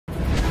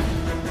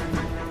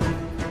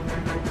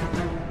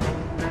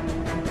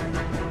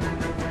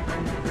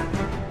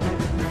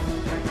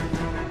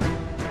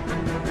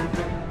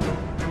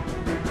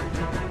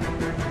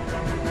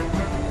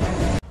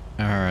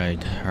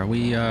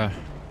we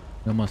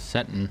almost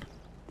set in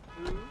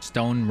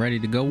stone, ready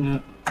to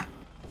go?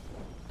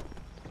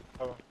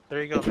 Oh,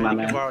 there you go.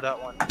 Maybe you can borrow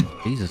that one.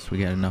 Jesus, we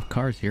got enough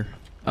cars here.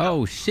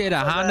 Oh shit, a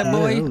Honda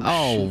boy?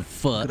 Oh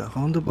fuck. A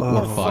Honda boy.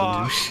 We're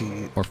fucked. Oh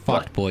shit. We're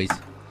fucked, boys.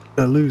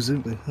 They're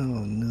losing. Oh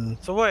no.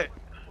 So what?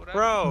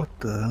 Bro, What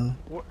the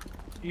hell?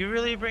 You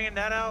really bringing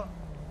that out?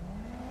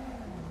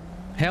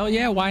 Hell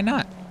yeah, why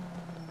not?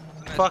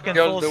 Fucking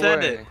full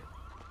send it.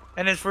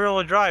 And it's rear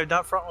wheel drive,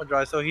 not front wheel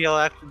drive, so he'll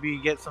actually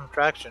get some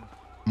traction.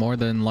 More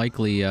than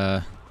likely,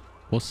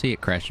 we'll see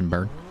it crash and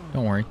burn.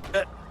 Don't worry.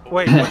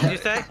 Wait, what did you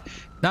say?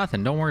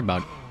 Nothing, don't worry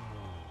about it.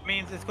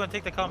 Means it's going to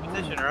take the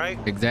competition, right?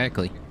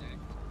 Exactly.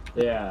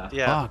 Yeah.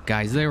 Yeah. Oh,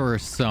 guys, there were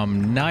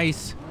some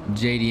nice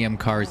JDM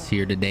cars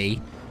here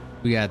today.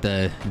 We got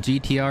the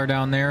GTR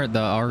down there, the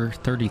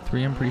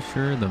R33, I'm pretty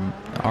sure, the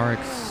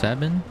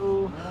RX-7.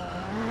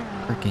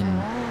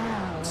 Freaking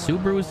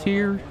Subaru's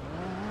here.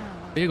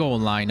 Big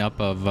old lineup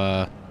of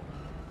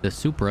the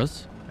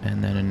Supras,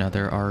 and then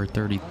another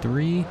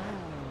R33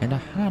 and a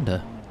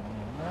Honda.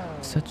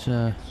 Such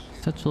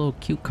little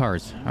cute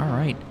cars. All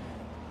right.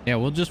 Yeah,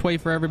 we'll just wait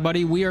for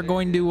everybody. We are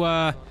going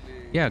to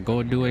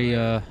go do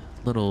a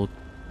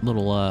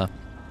little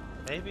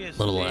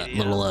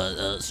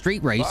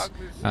street race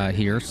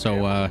here.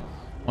 So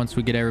once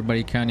we get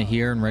everybody kind of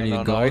here and ready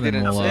to go,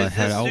 then we'll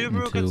head out into.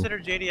 Is this Subaru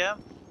considered JDM?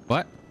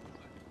 What?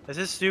 Is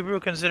this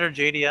Subaru considered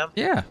JDM?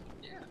 Yeah.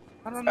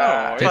 I don't know.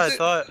 That's what I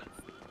thought.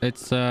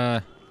 It's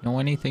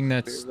anything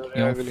that's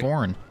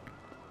foreign.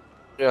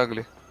 Yeah,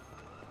 ugly.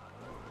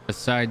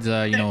 Besides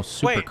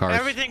supercars. Wait,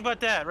 everything but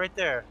that right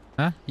there.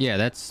 Huh? Yeah,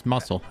 that's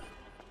muscle.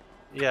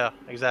 Yeah,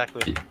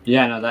 exactly.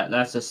 Yeah, no,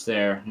 that's just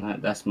there.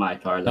 That's my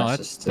car.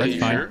 That's fine.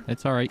 Sure?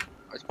 It's all right.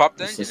 It's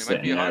popped It's engine. just It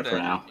might be a sitting there Honda for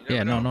engine. now. You never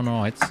Yeah, know.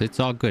 no, it's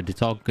all good.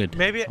 It's all good.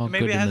 Maybe all it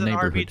good has in an the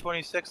neighborhood.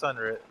 RB26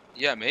 under it.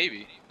 Yeah,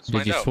 maybe. Let's Did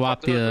find you out. swap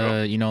Pop the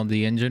hood, bro.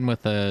 the engine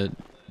with a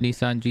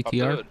Nissan Pop the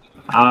GTR? hood.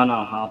 I don't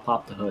know. I'll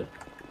pop the hood.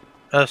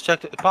 Let's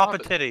check it. Pop a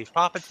titty.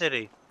 Pop a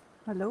titty.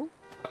 Hello?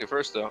 Okay,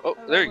 first though. Oh,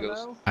 there he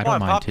goes. I Come don't on,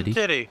 mind pop the titties.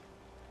 titty.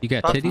 You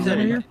got Pop titties the under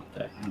titty. here?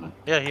 Okay, hang on.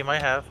 Yeah, he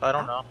might have. I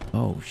don't know.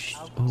 Oh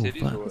Titties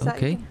or fuck. what? Is that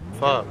Okay. you?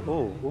 Fuck. Ooh,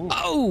 ooh.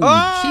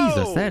 Oh,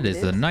 Jesus, that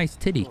is a This? nice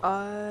titty.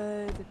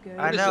 The good.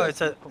 I is know.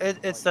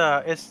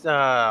 that? It's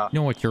You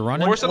know what you're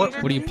running? Four What cylinder?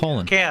 are you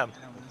pulling? Cam.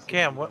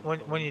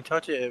 When you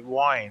touch it, it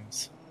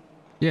whines.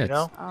 Yeah, You it's,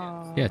 know?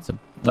 Oh. yeah, it's a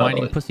whining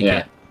Totally.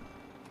 pussycat.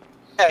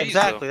 Yeah, Jeez,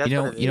 exactly. That's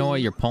what it You know is.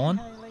 what you're pulling?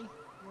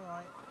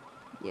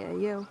 Yeah,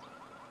 you.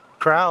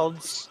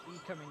 Crowds,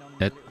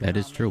 That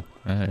is true.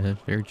 That's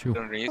very true.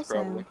 Underneath, Also,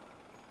 probably.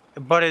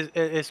 but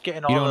it's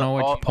getting all. You don't know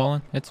what all, you're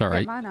pulling? It's all get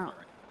right. mine out.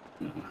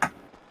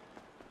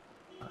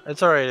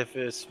 It's alright if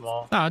it's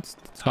small. No, it's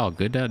all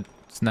good.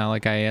 It's not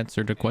like I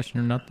answered a question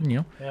or nothing, you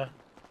know. Yeah.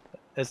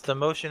 It's the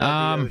motion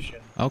of the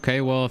ocean.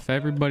 Okay, well, if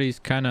everybody's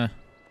kind of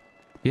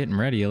getting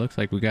ready, it looks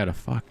like we got a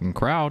fucking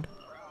crowd.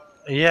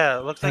 Yeah,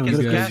 it looks like it's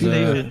a You gas guys,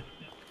 station.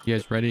 You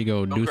guys ready to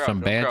go do some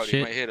bad He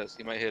shit? might hit us.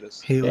 He might hit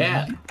us. Heal.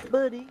 Yeah.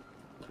 Buddy.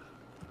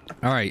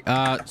 All right.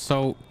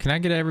 So can I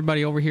get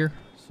everybody over here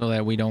so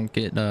that we don't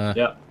get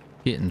Yep.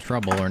 get in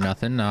trouble or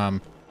nothing?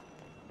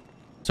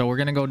 So we're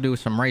gonna go do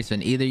some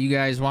racing. Either you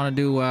guys want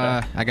to do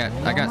I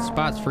got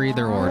spots for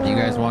either or. Do you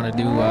guys want to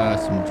do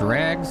some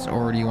drags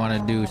or do you want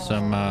to do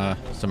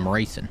some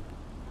racing?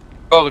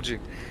 Ecology.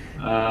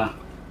 Uh,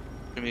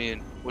 I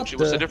mean, what's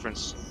the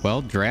difference?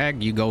 Well,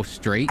 drag you go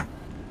straight.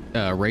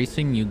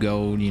 Racing you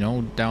go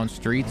down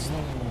streets,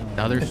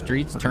 other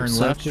streets, turn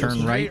left,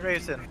 turn right,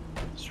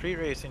 Street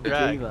racing,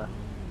 drag.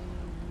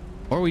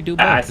 or we do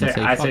both I and say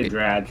say fuck it.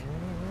 drag.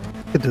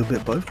 Could do a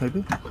bit both,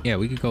 maybe. Yeah,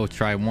 we could go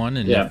try one,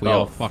 and Yeah, if we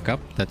all both. fuck up,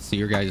 that's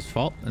your guys'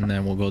 fault, and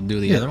then we'll go do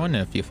the Yeah. other one.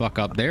 And if you fuck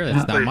up there,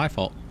 that's not my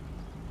fault.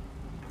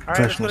 Alright,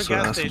 let's go Professional, to so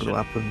gas that's station.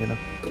 gonna happen, you know.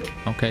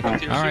 Okay.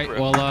 Alright. All right.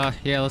 Well,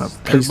 yeah. Let's Please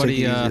take everybody it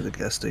easy at the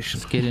gas station.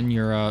 let's get in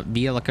your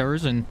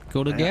vehicles and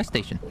go to the gas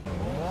station.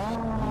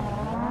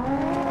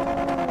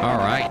 All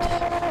right.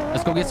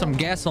 Let's go get some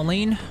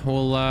gasoline.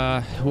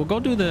 We'll go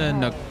do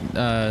the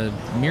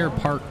Mirror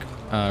Park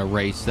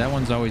race. That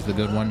one's always the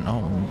good one. Oh,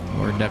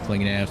 we're definitely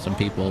gonna have some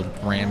people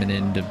ramming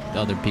into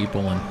other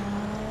people,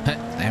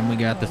 and we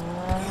got this.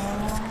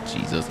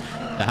 Jesus,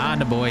 the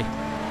Honda boy.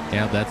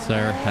 Yeah, that's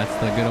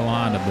the good old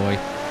Honda boy.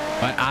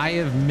 But I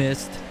have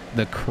missed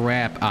the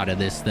crap out of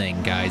this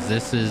thing, guys.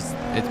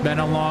 It's been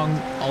a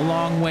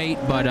long wait,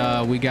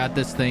 but we got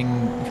this thing.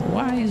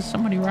 Why is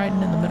somebody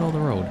riding in the middle of the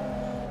road?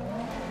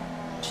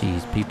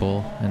 Jeez,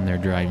 people and their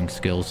driving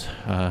skills.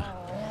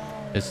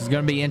 This is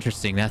gonna be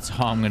interesting. That's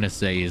all I'm gonna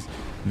say. Is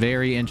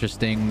very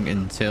interesting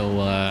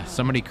until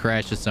somebody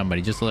crashes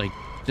somebody, just like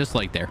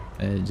there.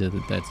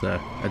 That's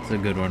a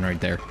good one right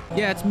there.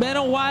 Yeah, it's been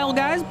a while,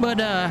 guys, but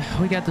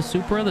we got the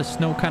Supra. The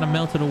snow kind of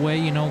melted away.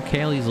 You know,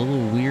 Cali's a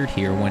little weird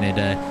here when it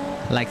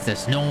likes to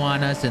snow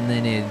on us, and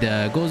then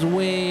it goes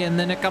away, and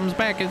then it comes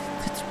back.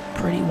 It's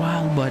pretty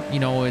wild, but you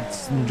know,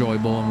 it's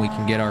enjoyable, and we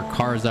can get our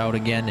cars out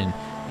again, and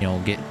you know,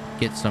 get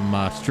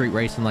some street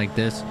racing like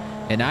this.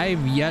 And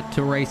I've yet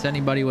to race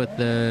anybody with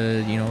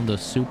the the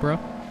Supra.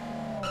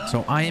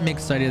 So I am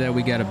excited that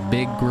we got a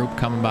big group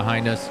coming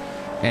behind us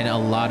and a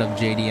lot of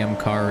JDM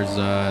cars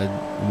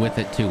with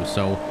it too.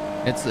 So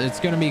it's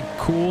gonna be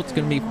cool. It's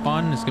gonna be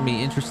fun. It's gonna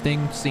be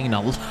interesting seeing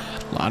a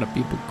lot of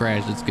people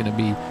crash. It's gonna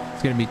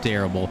be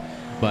terrible.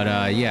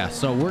 But yeah,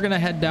 so we're gonna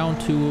head down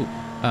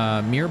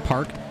to Mirror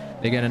Park.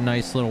 They got a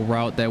nice little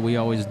route that we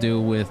always do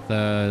with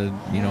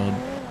you know,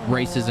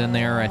 races in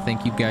there. I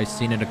think you guys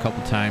seen it a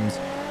couple times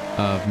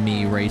of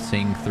me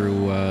racing through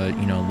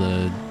you know,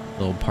 the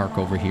little park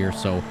over here.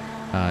 So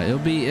it'll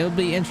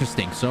be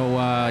interesting. So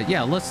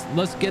yeah,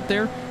 let's get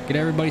there, get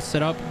everybody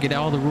set up, get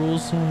all the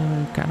rules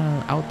kind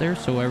of out there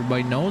so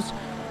everybody knows,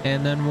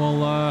 and then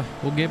we'll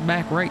get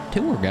back right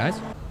to her, guys.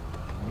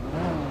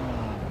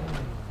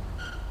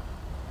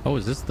 Oh,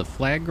 is this the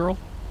flag girl?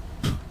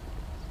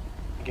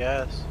 I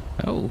guess.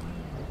 Oh,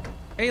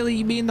 Haley,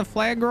 you being the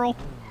flag girl?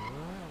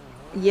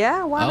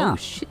 Yeah, why not? Oh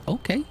shit.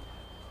 Okay.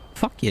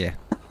 Fuck yeah.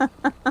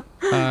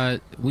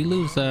 We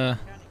lose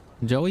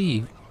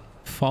Joey.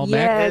 Fall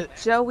back. Yeah,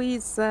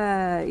 Joey's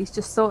he's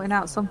just sorting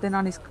out something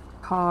on his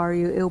car.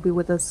 He'll be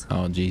with us.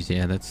 Oh geez,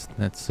 yeah,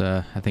 that's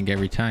I think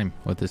every time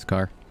with this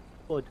car.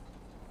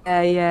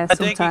 Yeah, I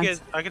sometimes.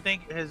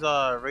 think his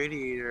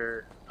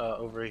radiator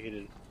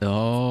overheated.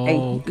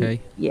 Oh,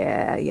 okay.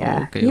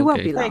 Yeah. Okay, He won't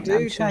okay. be long. Hey,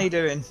 dude, how you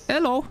doing?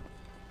 Hello.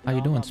 How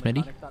you doing,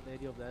 Smitty?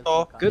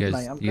 Oh, Good, You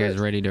mate. I'm guys good.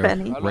 ready to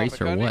Benny. race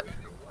or what?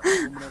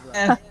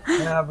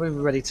 Yeah, we're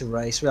ready to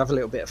race. We have a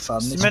little bit of fun.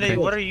 It's Smitty, good.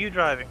 what are you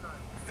driving?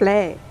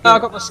 Flag. Oh, I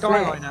got my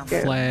Skyline now.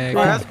 Flag.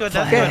 Oh, that's good.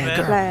 That's good,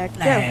 man. Flag.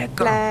 Flag.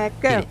 Go. Flag.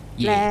 Go. Get it.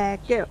 Yeah.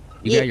 Flag. Go.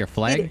 You got your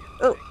flag?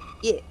 Oh,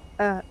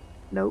 yeah.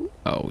 No.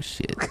 Oh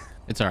shit.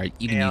 It's all right.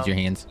 You can Damn. use your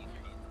hands.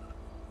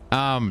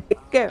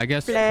 Go. I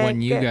guess Flag.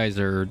 when you Go. guys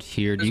are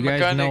here, do you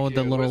Where's guys mechanic?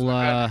 know the Where's little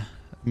mechanic?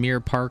 Mirror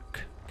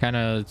Park kind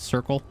of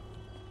circle?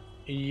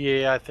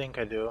 Yeah, I think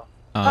I do.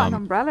 Got an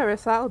umbrella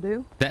if that'll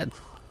do.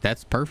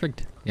 That's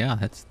perfect. Yeah,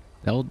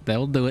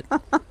 that'll do it.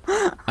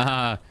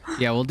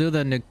 Yeah, we'll do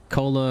the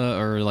Nicola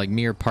or like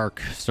Mirror Park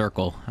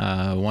circle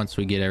once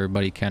we get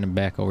everybody kind of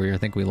back over here. I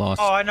think we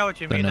lost Oh, I know what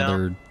you mean now.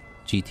 another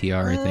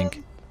GTR, I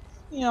think.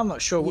 Yeah, I'm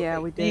not sure what Yeah,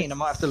 they we did. mean. I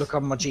might have to look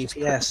on my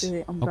GPS.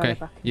 The umbrella Okay.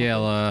 back.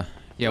 Yeah,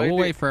 yeah, we'll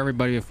wait for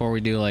everybody before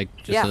we do like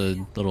just Yeah. a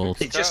little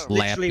It's just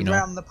lap, literally you know.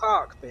 round the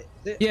park bit.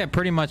 Is it? Yeah,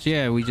 pretty much.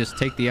 Yeah, we just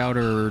take the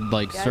outer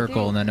like Yeah, circle,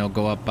 dude. and then it'll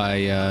go up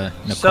by So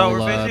we're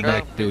Nicola basically-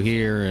 back to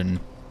here, and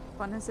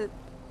Fun is it?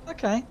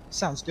 Okay,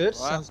 sounds good.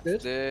 Sounds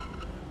good.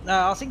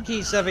 No, I think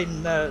he's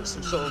having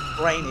some sort of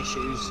brain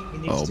issues. He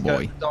needs Oh, to go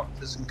boy. to the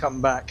doctors and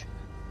come back.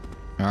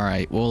 all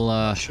right,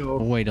 we'll Sure.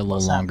 we'll wait a little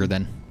What's longer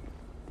then.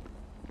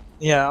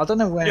 Yeah, I don't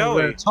know where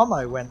Joey.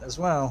 Tomo went as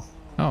well.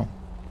 Oh,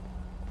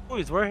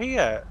 Boys, where he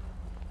at?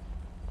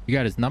 you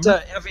got his number? So,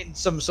 having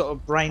some sort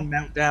of brain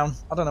meltdown.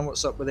 I don't know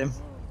what's up with him.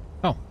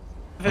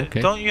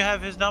 Okay. Don't you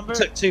have his number?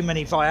 Took too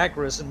many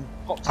Viagra's and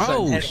popped his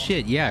own Oh head.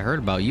 shit! Yeah, I heard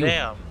about you.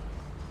 Damn.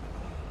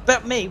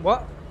 About me?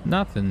 What?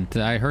 Nothing.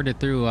 I heard it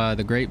through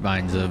the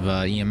grapevines of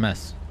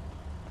EMS.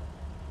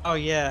 Oh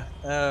yeah.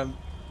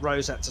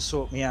 Rose had to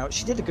sort me out.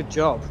 She did a good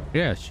job.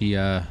 Yeah, she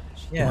Yeah,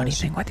 do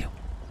anything with you?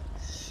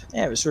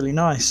 Yeah, it was really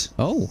nice.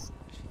 Oh,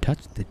 she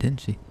touched it, didn't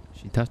she?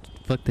 She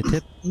flicked the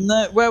tip.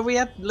 No, well,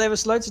 there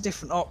was loads of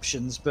different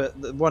options,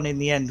 but the one in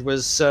the end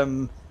was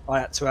I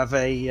had to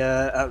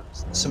have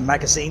some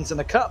magazines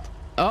and a cup.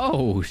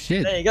 Oh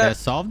shit! There you go. That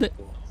solved it.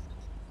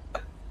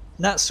 And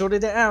that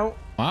sorted it out.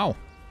 Wow.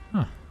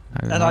 Huh.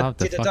 And I'll I have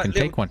to did a fucking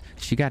little- take one.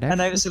 She got And extras.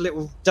 there was a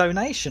little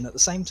donation at the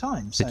same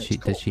time. So Did it's she?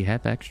 cool. Did she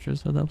have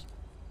extras of those?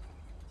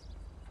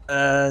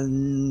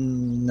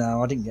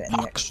 No, I didn't get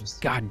any extras.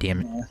 God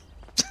damn it!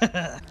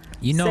 Yeah.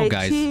 You know, Say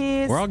guys,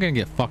 cheese. we're all gonna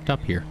get fucked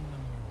up here.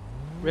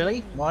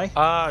 Really? Why?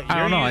 I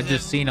don't know. I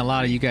just seen a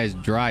lot of you guys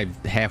drive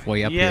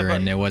halfway up Yeah, here, but-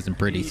 and it wasn't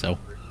pretty. So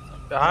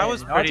I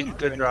was I pretty didn't do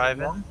good anything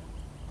driving. wrong.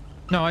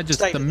 no, I just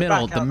Stay the in the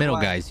middle, back out the middle the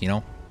way. guys. You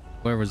know,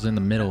 whoever's in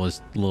the middle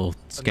was a little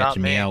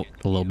sketching me me. out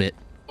a little bit.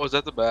 Oh, is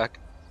that the back?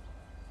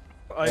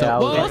 Oh, So yeah,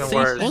 well, even we'll see.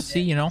 worse. We'll see.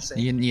 You know,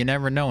 See. you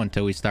never know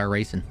until we start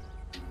racing.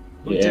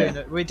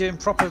 We're doing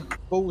proper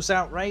balls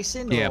out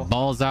racing. Yeah, or?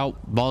 balls out,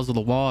 balls of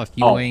the wall. If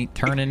you Oh. ain't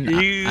turning,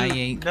 You- I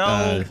ain't.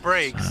 no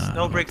brakes. I don't No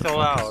know what brakes the fuck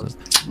allowed. this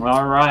is.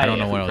 All right. I don't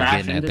know if what you I was crash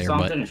getting at into there, but-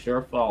 something, it's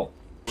your fault.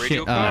 Radio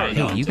Shit, car?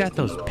 hey, you got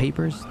those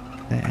papers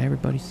that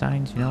everybody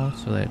signs, you know,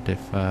 so that if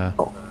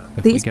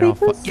we These get all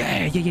papers?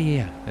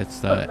 yeah. That's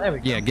there we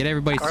go. yeah, get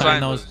everybody Sign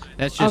sign those.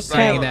 That's just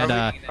Okay. saying that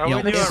Are you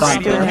we know, doing if something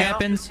radio now?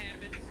 happens,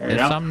 There you if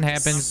go. something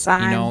happens, you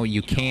Sign. know,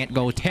 you can't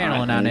go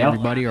tattling on Yep.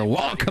 everybody or we'll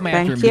come Thank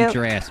after and you. beat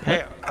your ass.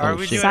 Hey, What? are Oh,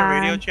 we shit. doing a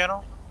radio Sign.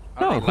 channel?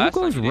 I No, don't know, who last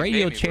time goes you didn't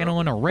radio pay me, channel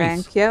bro. in a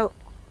race? Thank you.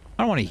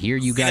 I don't want to hear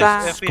you Sign.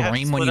 guys If we have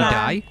scream when you split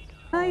die.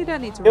 No, you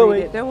don't need to Joey.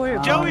 read it. Don't worry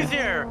about Joey's it.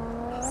 here.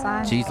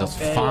 Sign. Jesus,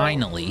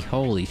 finally.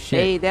 Holy shit.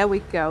 Hey, there we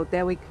go.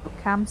 There we go.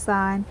 Cam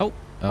sign. Oh,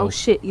 Oh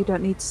shit, you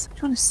don't need to. Do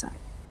you want to sign?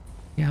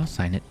 yeah, I'll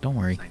sign it. Don't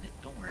worry.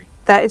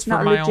 That is It's not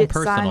for a my legit own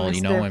personal, sign,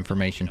 you know, mister.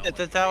 information.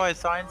 That's how I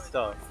sign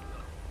stuff.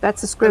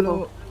 That's a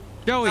scribble.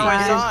 Joey, How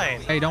I Sign.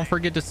 sign. hey, don't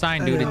forget to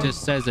sign, dude. It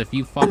just says if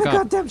you fuck up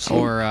Goddamn shit.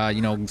 or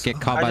you know, get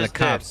caught I by the just did.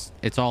 cops,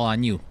 it's all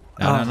on you.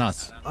 Not on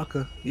us.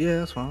 Okay. Yeah,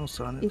 that's fine. I'll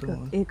sign it. Here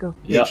you go.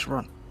 Yep. Each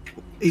run.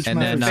 Each And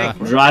man then, for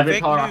separate. Drive your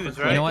Fake car news, off.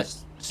 right? You know what?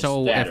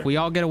 So if we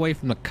all get away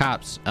from the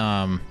cops,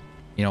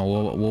 you know,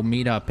 we'll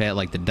meet up at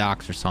like the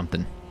docks or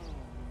something.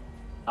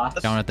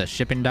 Down at the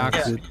shipping docks.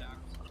 Yeah.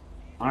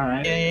 All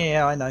right.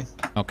 Yeah, I know.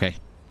 Okay.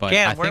 But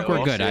Yeah, I think we're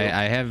we're good. also-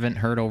 I haven't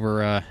heard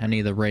over any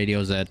of the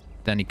radios that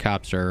any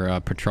cops are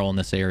patrolling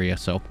this area,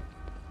 so.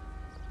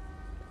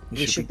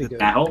 We should be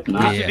good. I hope We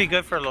not. should be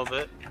good for a little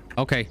bit.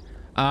 Okay.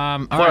 All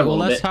For a right, well, little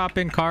let's bit. hop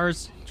in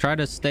cars. Try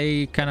to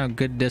stay kind of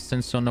good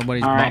distance so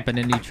nobody's All right. bumping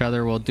into each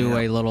other. We'll do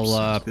a little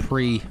sounds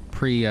good.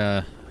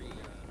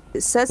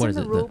 It says What in is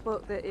the it, rule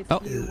book that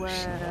Oh.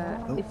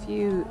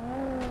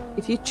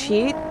 if you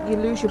cheat, you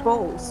lose your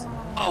balls.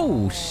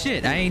 Oh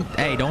shit! Hey,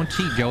 don't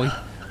cheat, Joey. No,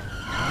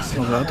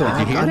 I don't.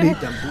 Did you hear I that? need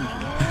them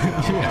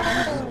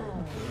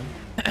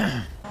booty.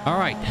 All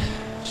right,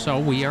 so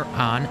we are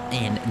on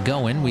and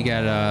going. We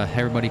got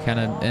everybody kind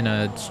of in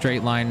a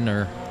straight line,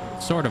 or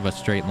sort of a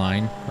straight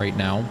line right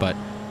now, but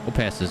we'll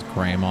pass this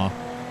grandma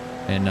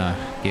and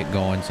get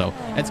going. So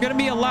it's gonna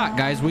be a lot,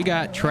 guys. We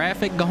got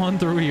traffic going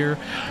through here,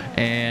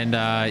 and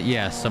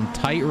yeah, some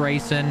tight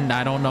racing.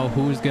 I don't know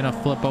who's gonna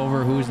flip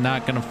over, who's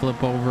not gonna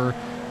flip over.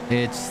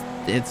 It's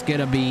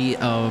gonna be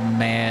a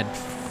mad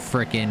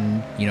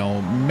freaking, you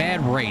know,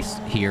 mad race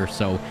here.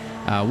 So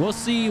we'll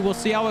see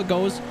how it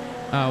goes.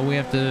 We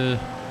have to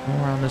go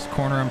around this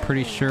corner, I'm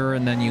pretty sure,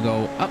 and then you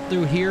go up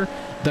through here.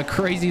 The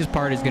craziest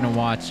part is gonna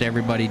watch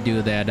everybody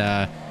do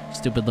that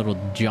stupid little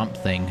jump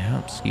thing. Oh,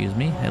 excuse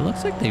me. It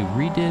looks like they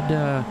redid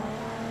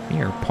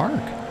Mirror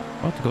Park.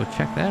 I'll have to go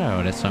check that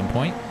out at some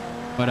point.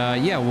 But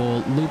yeah,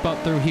 we'll loop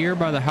up through here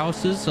by the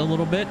houses a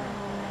little bit.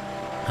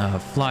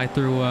 Fly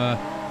through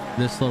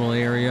this little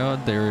area.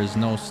 There is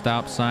no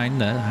stop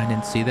sign. I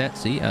didn't see that.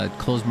 See,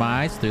 closed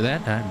my eyes through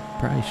that. I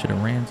probably should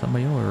have ran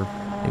somebody over.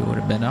 They would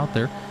have been out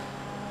there.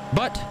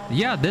 But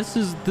yeah, this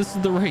is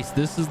the race.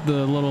 This is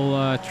the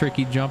little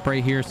tricky jump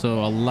right here.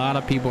 So a lot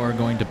of people are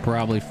going to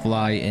probably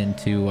fly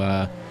into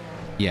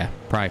yeah,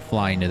 probably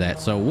fly into that.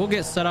 So we'll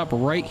get set up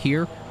right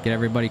here, get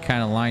everybody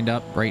kind of lined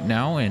up right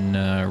now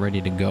and ready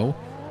to go.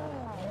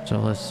 So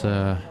let's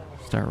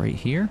start right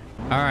here.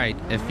 All right,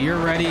 if you're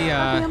ready,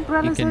 Are the you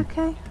umbrellas can.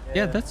 okay?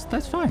 Yeah,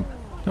 that's fine.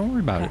 Don't worry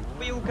about it.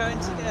 We all going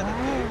together.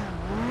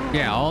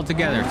 Yeah, all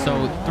together.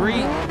 So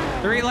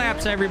three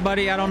laps,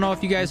 everybody. I don't know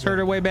if you guys heard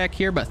it way back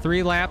here, but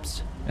 3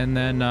 laps, and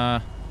then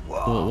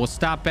we'll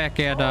stop back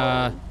at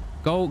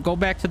go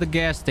back to the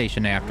gas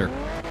station after.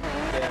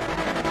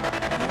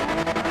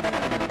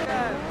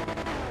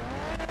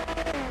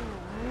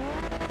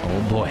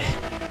 Oh boy.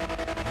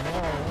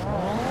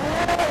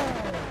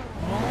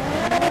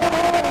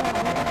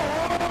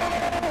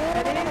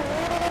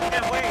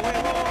 Yeah, wait.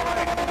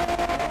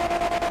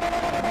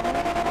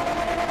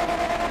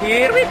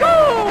 Here we go.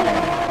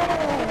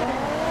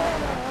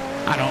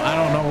 I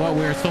don't know what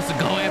we were supposed to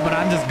go at, but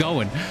I'm just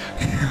going.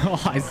 All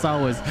I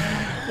saw was,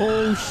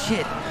 oh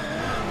shit.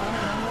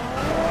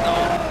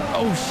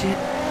 Oh shit.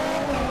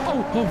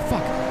 Oh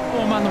fuck.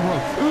 Oh, I'm on the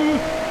road.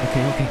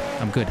 Okay.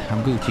 I'm good.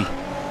 I'm Gucci.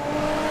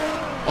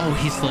 Oh,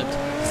 he slipped.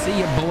 See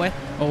ya, boy.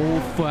 Oh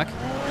fuck.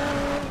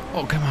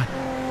 Oh, come on.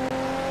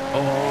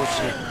 Oh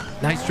shit.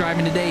 Nice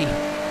driving today.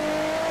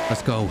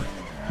 Let's go.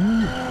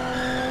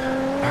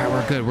 All right,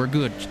 we're good.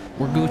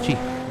 We're Gucci.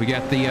 We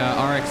got the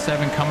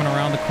RX-7 coming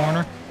around the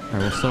corner. All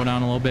right, we'll slow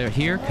down a little bit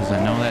here because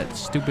I know that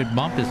stupid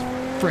bump is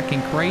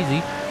freaking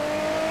crazy.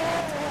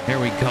 There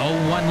we go.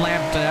 1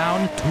 lap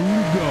down. 2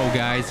 to go,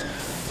 guys.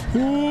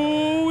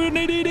 Ooh,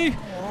 okay,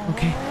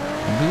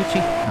 I'm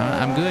Gucci.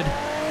 I'm good.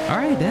 All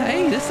right,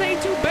 hey, this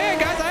ain't too bad,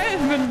 guys. I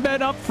haven't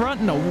been up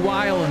front in a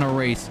while in a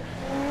race.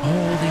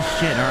 Holy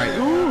shit. All right.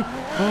 Ooh.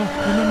 Oh,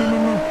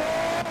 no.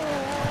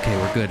 Okay,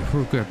 we're good.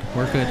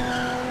 We're good.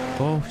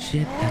 Oh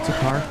shit, that's a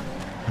car.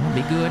 Oh,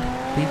 be good.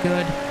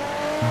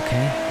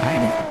 Okay.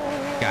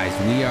 Guys,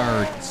 we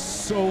are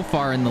so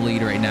far in the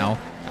lead right now.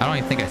 I don't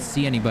even think I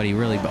see anybody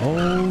really, but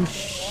oh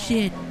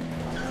shit.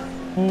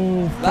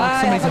 Oh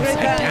fuck, somebody's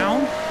upside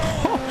down.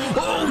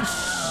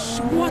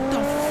 What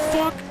the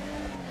fuck?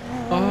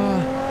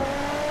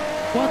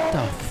 What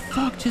the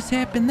fuck just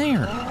happened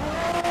there?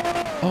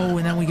 Oh,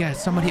 and then we got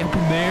somebody up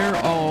in there.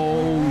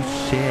 Oh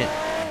shit.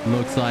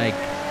 Looks like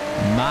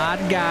mod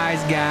guys,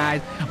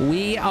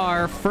 we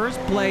are first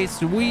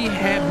place. We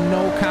have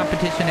no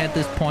competition at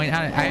this point.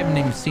 I haven't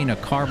even seen a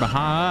car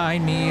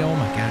behind me. Oh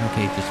my god.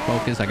 Okay, just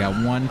focus. I got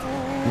one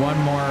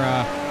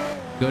more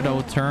good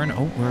old turn.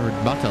 Oh, we're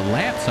about to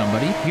lap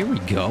somebody. Here we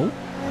go.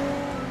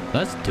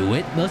 Let's do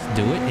it.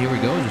 Here we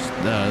go. Just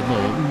a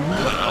little.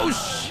 Oh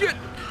shit.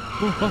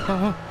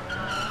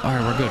 All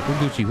right, we're good.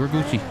 We're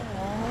Gucci.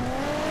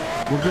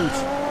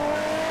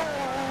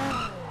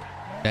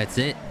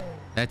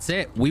 That's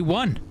it. We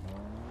won.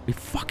 We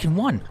fucking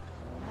won.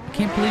 I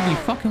can't believe we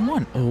fucking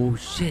won. Oh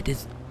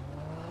shit.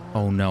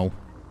 Oh no.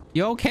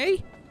 You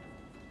okay?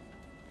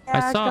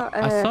 Yeah,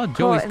 I saw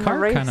Joey's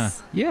car kind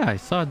of. Yeah, I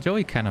saw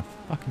Joey kind of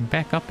fucking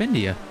back up into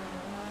you.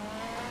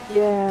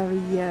 Yeah,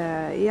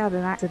 he had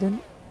an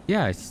accident.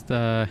 Yeah, it's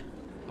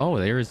oh,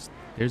 there's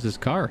his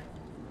car.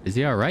 Is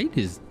he all right?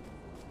 Is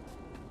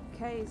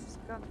Okay, he's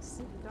gone to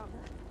see the doctor.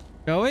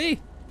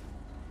 Joey?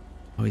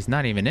 Oh, he's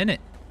not even in it.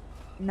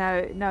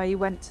 No, he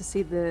went to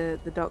see the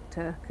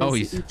doctor. Oh,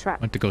 he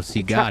went to go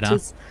see God, huh?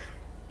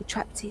 He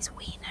trapped his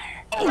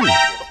wiener.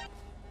 Oh.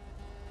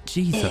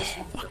 Jesus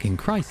fucking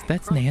Christ,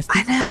 that's nasty.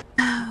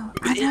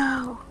 I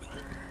know.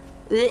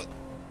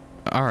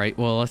 All right,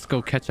 well, let's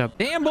go catch up.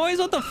 Damn, boys,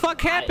 what the fuck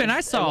happened?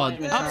 I saw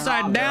it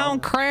upside down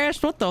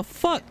crashed. What the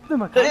fuck?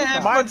 Yeah,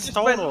 Mine's just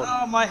went, totaled.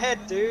 oh, my head,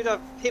 dude. I've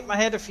hit my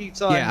head a few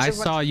times. Yeah, I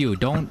saw you.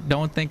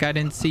 Don't think I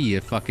didn't see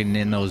you fucking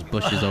in those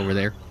bushes over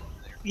there.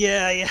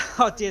 Yeah,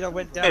 I did. I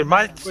went down. Dude,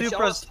 my there, which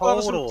Supra's I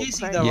was all totaled.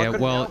 dizzy, though. I Yeah,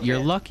 couldn't well, help you're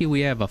it. lucky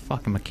we have a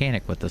fucking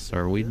mechanic with us,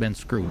 or we'd been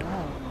screwed.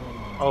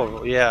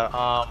 Oh yeah.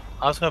 I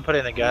was gonna put it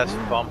in the gas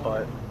pump,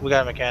 but we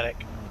got a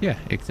mechanic. Yeah,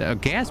 a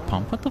gas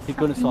pump? What the fuck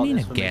do you mean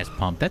a gas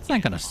pump? That's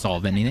not gonna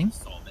solve anything.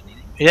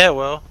 Yeah,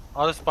 well,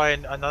 I'll just buy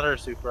another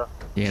Supra.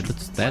 Yeah,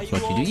 that's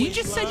what you do. You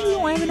just said you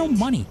don't have no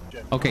money.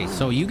 Okay,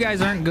 so you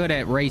guys aren't good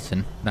at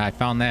racing. I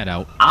found that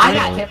out. I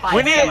got hit by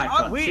We a need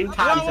semi-truck we 2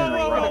 times in a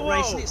whoa, row.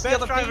 Racing, it's the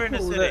best other driver in the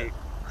people city.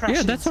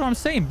 Yeah, that's what I'm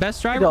saying.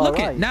 Best driver. Look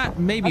at not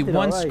maybe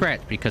one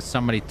scratch because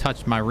somebody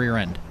touched my rear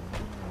end.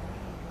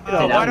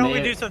 Why don't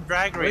we do some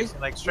drag racing,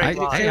 like straight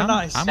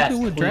line? I'm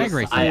good with drag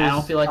racing. I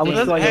don't feel like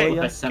they Hey,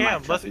 a Cam,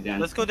 semi-truck again.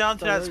 let's go down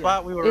to that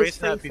spot we were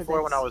It's racing at free for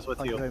before when this. I was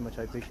with you.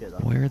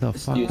 Where the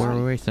fuck were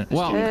we racing?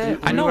 Well, I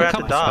We know were a at the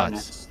couple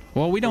docks. spots.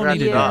 Well, we don't We're at need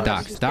to the do docks.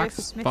 docks. Just go for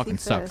Docks Smithy fucking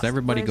sucks. first.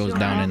 Everybody Where's goes your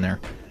down man? in there.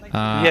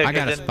 Yeah, I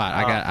got a 'cause then, spot.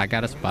 I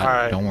got a spot.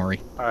 alright. Don't worry.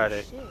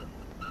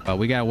 Alrighty.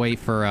 We gotta wait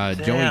for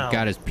Joey. Damn.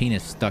 Got his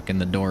penis stuck in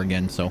the door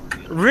again. So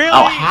Really?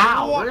 Oh,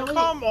 how? What? Really?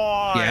 Come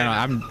on.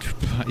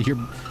 yeah, you're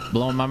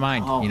blowing my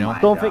mind. Oh you know.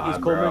 my Don't think he's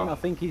God, coming. bro. I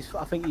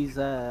think he's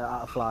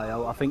out of fly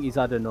out. I think he's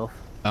had enough.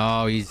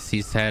 Oh,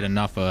 he's had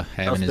enough of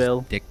having his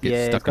Hospital. dick get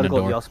Yeah, stuck he's in got the to go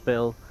to the door.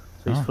 hospital.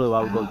 So he's Oh. flew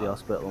out, go to the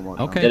hospital and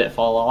whatnot. Okay. Did it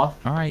fall off?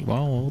 All right.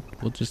 Well,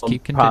 we'll just Well,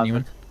 keep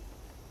continuing.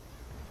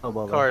 Oh,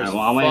 well, Cars. Alright,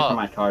 well, I'm waiting for fuck.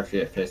 my car to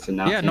get fixed. And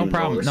now Yeah, it's no gonna go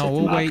problem. over No, 60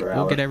 we'll miles wait. per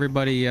We'll hour. get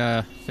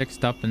everybody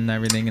fixed up and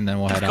everything, and then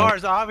we'll This head out.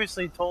 car's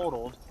obviously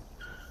totaled.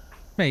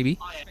 Maybe.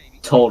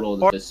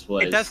 Total Or- this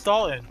was. Hey, that's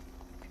Dalton.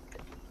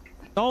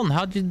 Dalton,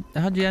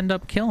 how'd you end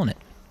up killing it?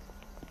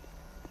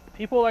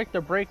 People like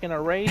to break in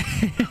a race.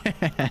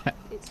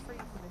 It's free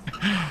for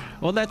this.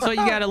 Well, that's what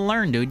you gotta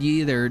learn, dude.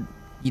 You either,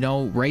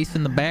 race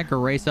in the back or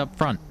race up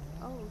front.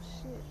 Oh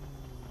shit.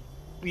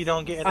 We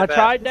don't get in the I back.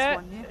 tried This that,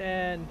 one, yeah.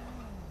 and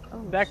Oh,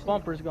 back shit.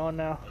 bumper's gone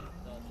now.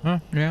 Huh?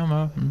 Yeah,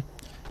 well,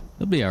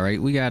 it'll be all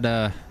right. We got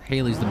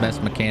Haley's the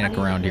best I mechanic need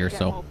to around here, get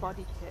so more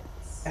body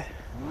kits.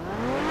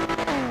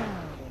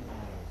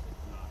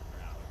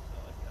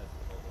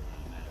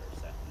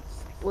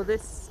 Well,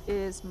 this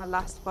is my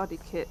last body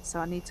kit, so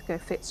I need to go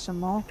fix some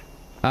more.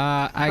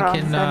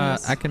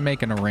 I can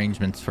make an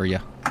arrangements for you.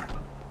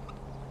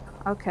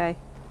 Okay.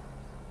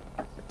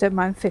 Don't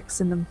mind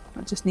fixing them.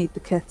 I just need the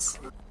kits.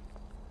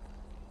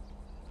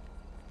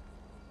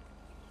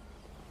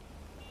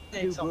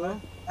 Hey, Tomo,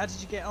 how did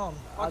you get on?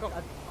 I got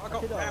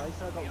did alright, rammed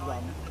so I got behind,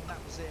 rammed. and that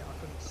was it. I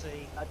couldn't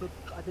see.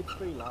 I did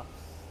 3 laps.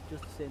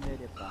 Just to say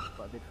made it back,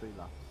 but I did 3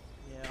 laps.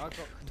 Yeah, I got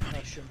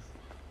concussion.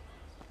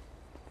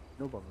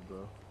 No bother,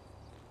 bro.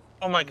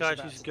 Oh my I was god,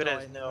 about she's to good die,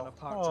 as and no. when I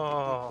parked up,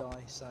 Oh. I did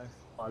die, so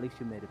Well, at least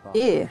you made it back.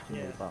 Yeah. At least you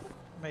made Yeah. it back.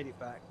 made it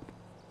back.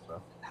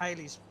 So.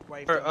 Haley's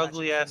waved Her her magic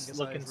ugly ass fingers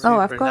looking over Supra. Oh,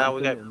 I've got- Now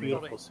we got Got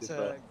beautiful it,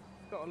 Supra.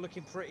 got her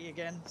looking pretty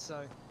again, so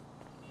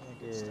yeah,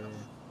 good Yeah. stuff.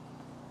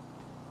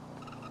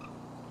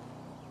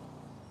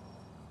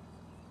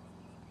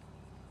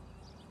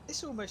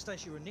 This almost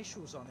has your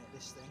initials on it,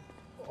 this thing.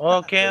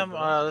 Well, Cam,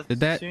 let's Did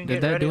that- soon did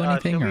get that ready. do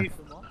anything, should or- we-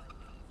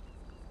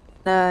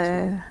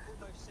 No.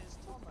 Almost says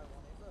Tomo on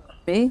it,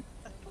 look. Me?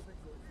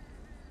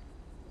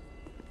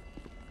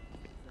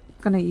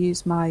 Gonna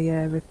use my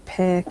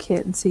repair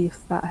kit and see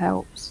if that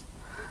helps.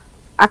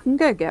 I can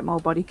go get more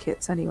body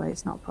kits anyway,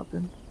 it's not a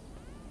problem.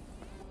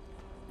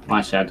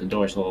 Watch out, the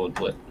door's a little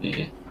bit.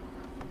 Yeah.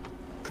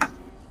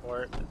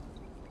 Or-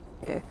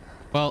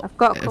 Well, I've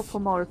got a if- couple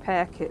more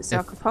repair kits, so I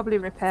if- could probably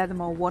repair them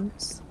all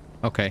once.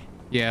 Okay.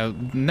 Yeah,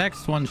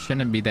 next one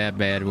shouldn't be that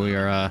bad.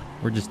 We're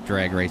just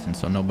drag racing,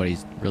 so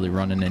nobody's really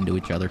running into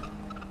each other.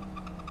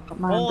 Don't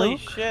mind Holy though.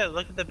 shit,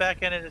 look at the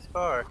back end of this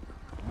car.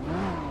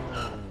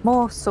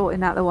 More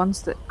sorting out the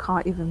ones that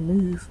can't even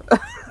move.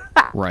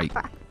 Right.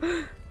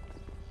 You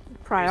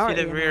Priority.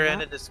 see the and rear all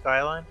end that. of the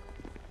Skyline?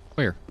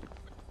 Where?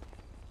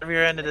 The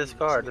rear end of this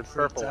car, the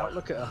Freaked purple out, one.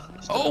 look at her.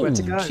 She's Oh, nowhere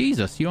to go.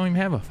 Jesus. You don't even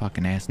have a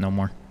fucking ass no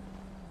more.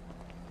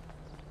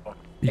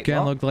 You kind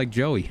of look like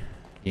Joey.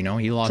 He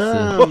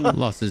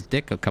lost his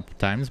dick a couple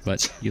times,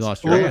 but you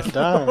lost your ass.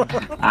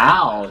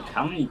 Ow!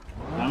 How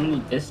many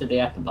discs did they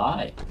have to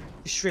buy?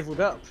 He's shriveled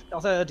up. I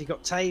heard he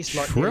got tased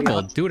like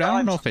Shriveled? Dude, I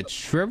don't know if it's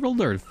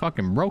shriveled or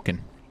fucking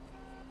broken.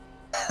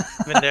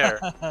 Even there.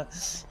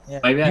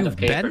 Maybe I had You've a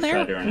paper been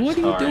there? shredder in What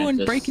his are you car and doing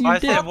just- breaking your I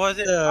dick?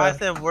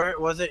 said,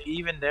 was it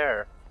even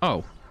there?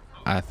 Oh,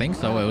 I think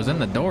so. It was in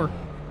the door.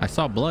 I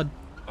saw blood.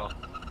 Oh,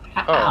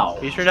 Ow!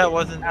 you sure that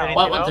wasn't anything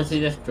What else? does he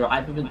just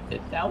drive with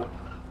it out?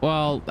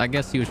 Well, I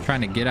guess he was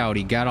trying to get out.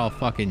 He got all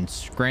fucking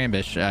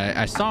scrambish.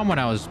 I saw him when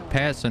I was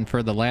passing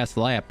for the last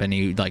lap, and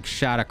he like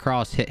shot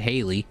across, hit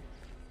Haley.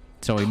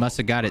 So he must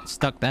have got it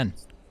stuck then.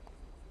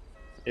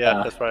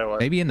 Yeah, that's right.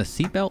 Maybe in the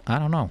seatbelt? I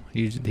don't know.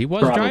 He was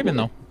Probably. driving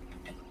though.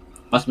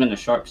 Must have been a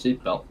sharp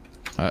seatbelt.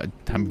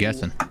 I'm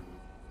guessing.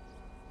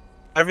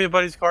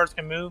 Everybody's cars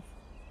can move.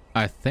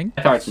 I think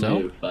Cars so.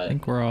 move, but- I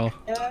think we're all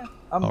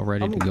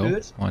ready to go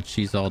once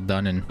she's all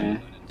done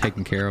and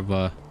taken care of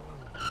the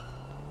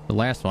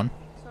last one.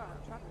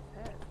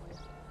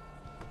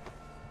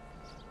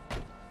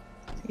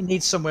 You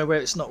need somewhere where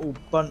it's not all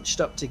bunched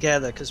up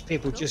together because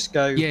people just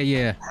go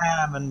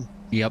ham and.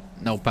 Yep.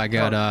 Nope. I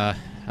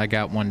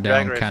got one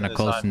down kind of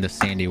close into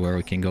Sandy where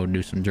we can go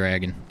do some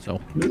dragging. So.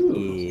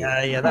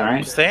 Yeah. That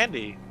Alright.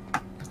 Sandy.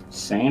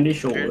 Sandy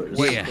Shores.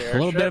 Yeah, a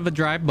little bit of a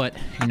drive, but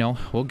you know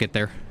we'll get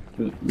there.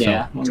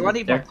 Yeah. So, do I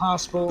need my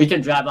passport? We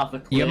can drive off the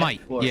cliff. You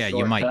might. Yeah,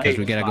 you might because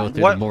we gotta go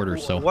through What the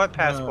borders. So. What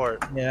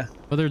passport? Yeah.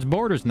 Well, there's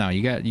borders now.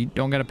 You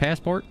don't got a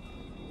passport?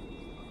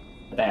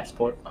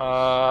 Passport.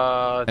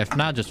 If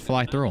not, just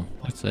fly through them.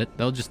 That's it.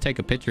 They'll just take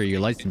a picture of your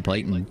license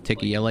plate and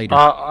ticket you later.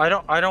 I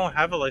don't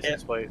have a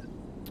license plate.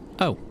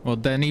 Oh, well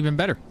then even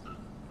better.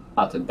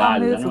 About to die.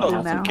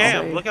 now.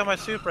 Cam, look at my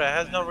Supra. It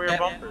has no rear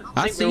bumpers.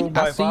 I see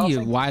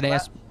you, wide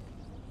ass,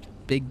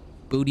 big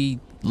booty,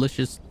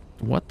 licious.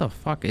 What the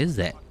fuck is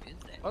that?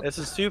 It's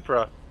a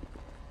Supra.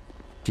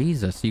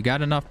 Jesus, you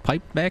got enough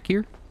pipe back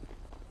here?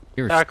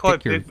 You ever I call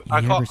stick it your,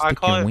 big. you ever stick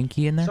your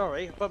winky in there?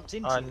 Sorry, I bumped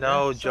into.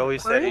 No, Joey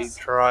said he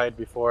tried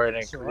before and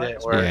it didn't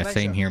work. Yeah,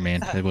 same here,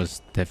 man. It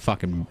was that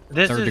fucking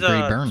This third is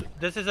degree burn.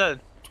 This is a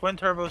twin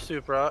turbo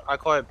Supra. I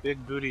call it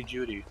Big Booty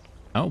Judy.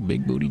 Oh,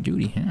 big booty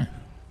Judy, huh?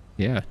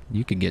 Yeah,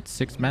 you could get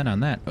 6 men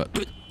on that.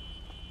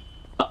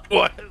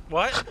 What?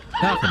 What?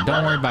 Nothing.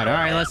 Don't worry about it. All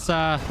right, let's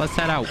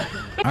head out.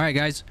 All right,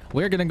 guys,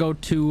 we're gonna go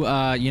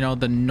to you know,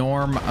 the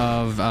norm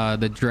of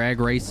the drag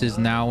races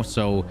now.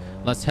 So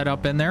let's head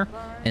up in there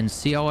and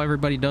see how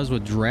everybody does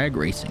with drag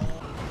racing.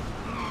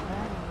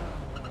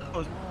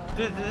 Oh,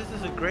 dude, this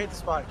is a great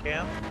spot,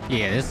 Cam.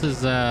 Yeah, this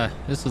is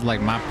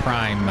like my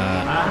prime.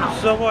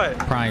 So what?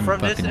 Prime From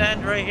fucking. this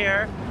end right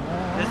here.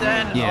 This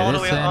end. Yeah, all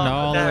this the way end up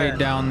all the way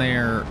down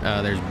there.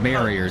 There's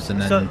barriers,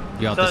 and then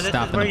you have to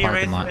stop in the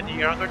parking lot. In the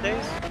younger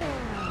days?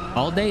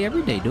 All day,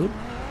 every day, dude.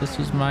 This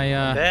is my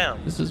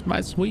Damn. This is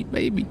my sweet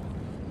baby.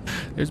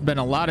 There's been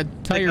a lot of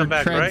tire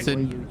treads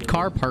and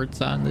car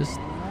parts on this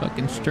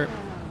fucking strip.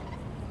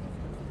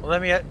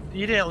 Well,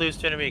 you didn't lose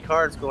too many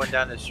cards going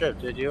down this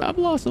strip, did you? I've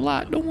lost a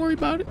lot. Don't worry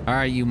about it. All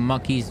right, you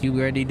monkeys, you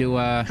ready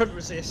to Couldn't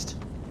resist.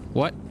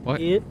 What?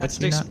 Yep. Let's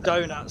do some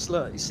donuts.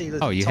 Look, you see the.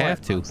 Oh, you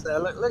have to. There.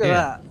 Look at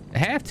that. I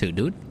have to,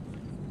 dude.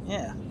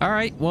 Yeah. All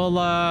right.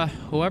 Well,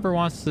 whoever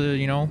wants to,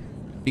 you know,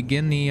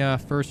 begin the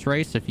first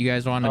race. If you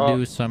guys want to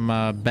do some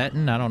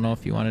betting, I don't know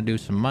if you want to do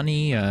some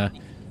money,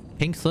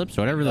 pink slips,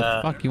 whatever the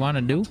fuck you want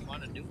to do.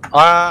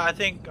 I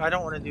think I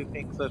don't want to do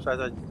pink slips.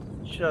 I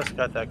just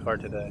got that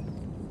card today.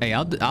 Hey,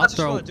 I'll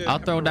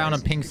throw down a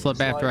pink slip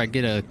after I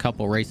get a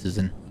couple races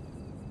in.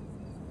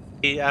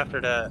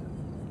 After that.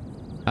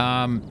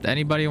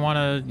 Anybody want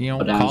to, you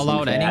know, call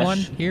out anyone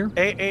here?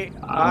 I guess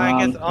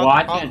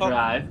I can't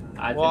drive.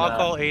 I'll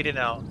call Aiden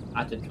out.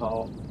 I could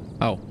call.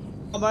 Oh.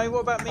 Oh, mate,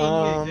 what about me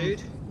and you,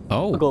 dude?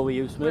 Oh. We'll go with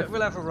you, Smith.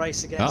 We'll have a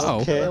race against.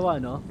 Uh-oh. Okay. Why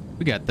not?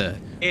 We got the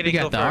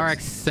Aiden,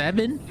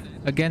 RX-7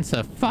 against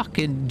a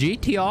fucking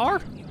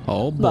GTR.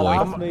 Oh boy.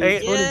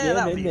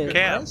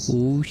 Cam.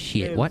 Oh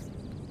shit. What?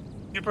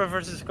 Supra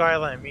versus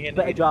Skyline. Me and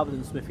better driver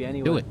than Smithy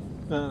anyway. Do it.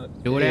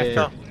 Do it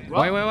after.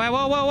 Wait,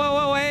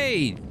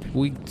 wait.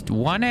 We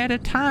one at a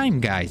time,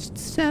 guys.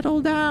 Settle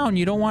down.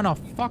 You don't want to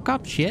fuck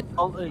up shit.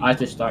 I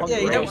just start. Yeah,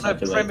 you don't want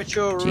to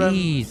premature.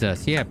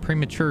 Jesus. Yeah,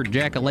 premature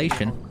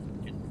ejaculation.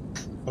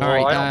 All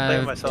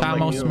right,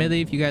 Tomo,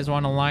 Smithy, if you guys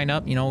want to line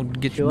up, you know,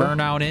 get your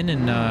burnout in,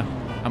 and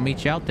I'll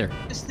meet you out there.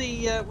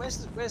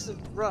 Where's the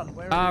run?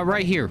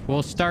 Right here.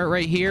 We'll start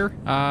right here,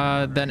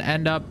 then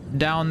end up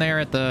down there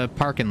at the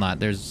parking lot.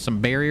 There's some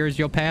barriers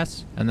you'll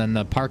pass, and then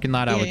the parking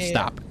lot I would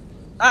stop.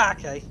 Ah,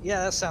 okay.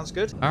 Yeah, that sounds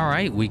good. All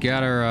right, we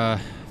got our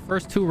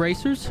first two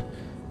racers.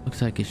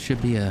 Looks like it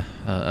should be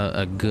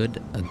a good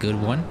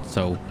one.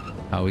 So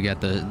we got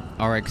the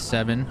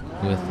RX-7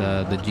 with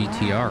the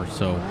GTR.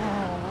 So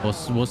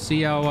we'll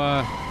see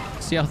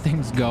how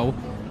things go.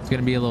 It's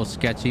gonna be a little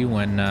sketchy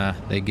when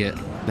they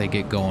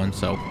get going.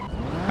 So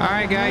all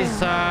right,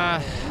 guys.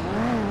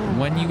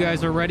 When you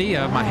guys are ready,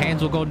 my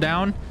hands will go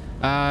down.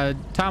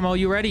 Tomo,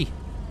 you ready?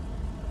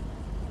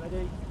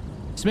 Ready.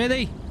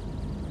 Smithy.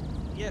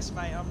 Yes,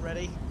 mate, I'm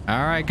ready.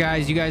 All right,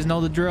 guys. You guys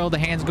know the drill. The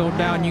hands go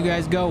down. You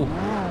guys go.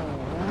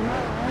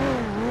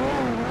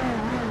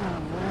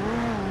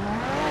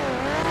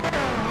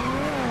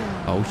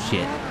 Oh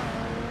shit.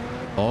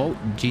 Oh,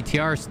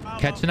 GTR's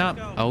catching up.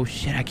 Oh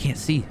shit, I can't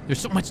see. There's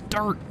so much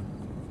dirt.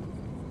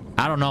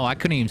 I don't know. I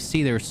couldn't even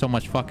see there was so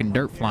much fucking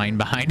dirt flying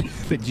behind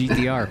the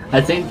GTR. I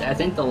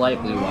think the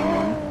light blue one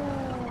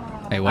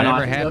won. Hey,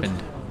 whatever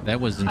happened, that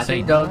was insane. I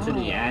think go to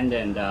the end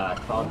and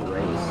call the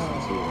race.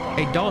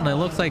 Hey, Dalton, it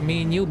looks like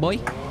me and you, boy.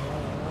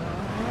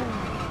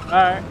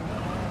 Alright.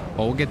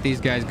 Well, we'll get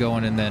these guys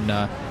going, and then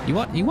you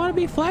want to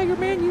be a flagger,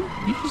 man? You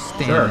just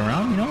standing Sure.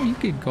 around, you know? You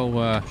could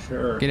go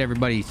Sure. get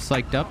everybody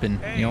psyched up and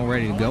you know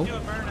ready to go.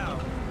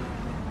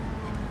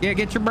 Yeah,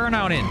 get your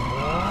burnout in.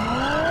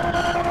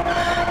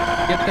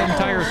 Get them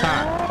tires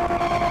hot.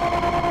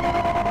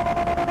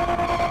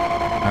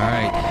 All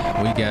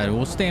right,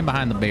 we'll stand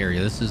behind the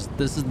barrier. This is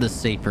the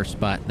safer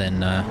spot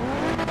than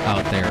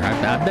out there.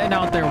 I've been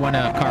out there when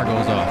a car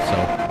goes off,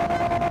 so.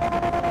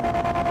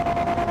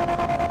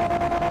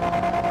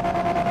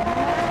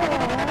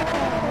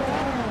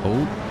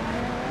 Oh,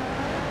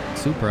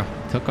 Supra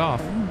took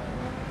off.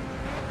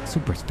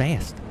 Supra's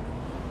fast.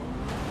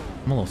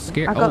 I'm a little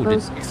scared. I got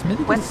those.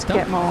 Smithy Went to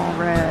get more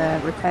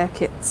repair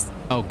kits.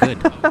 Oh, good,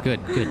 good.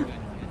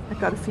 I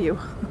got a few.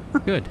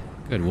 Good.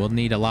 We'll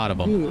need a lot of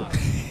them. Yeah.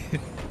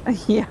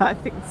 Yeah, I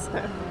think so.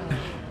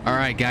 All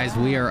right, guys,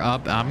 we are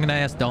up. I'm gonna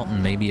ask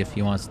Dalton maybe if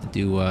he wants to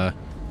do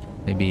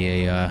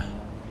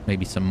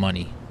maybe some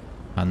money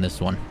on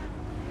this one.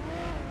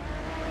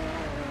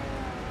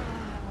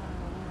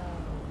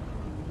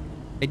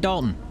 Hey,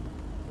 Dalton.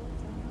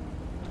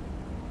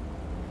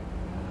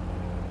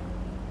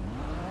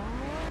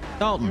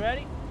 Dalton. You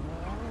ready?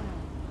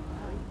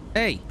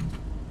 Hey.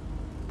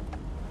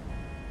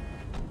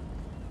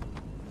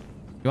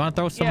 You want to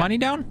throw some money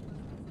down?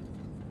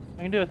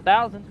 I can do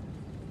 1,000.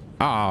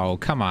 Oh,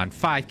 come on.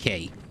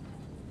 5K.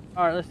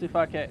 All right, let's do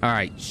 5K. All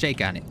right,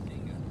 shake on it.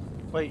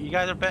 Wait, you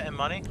guys are betting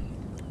money?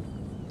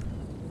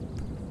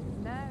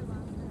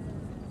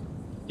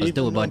 Let's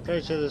do it, bud.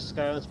 Compared to the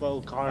Skylands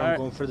Bowl car, I'm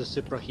going for the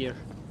Supra here.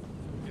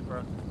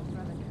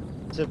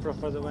 Supra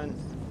for the win.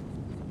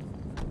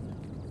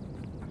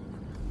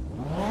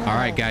 All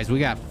right, guys, we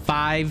got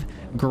 $5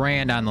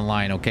 grand on the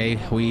line, okay?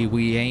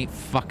 We ain't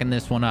fucking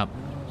this one up.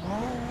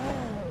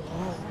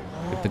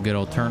 Get the good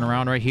old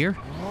turnaround right here.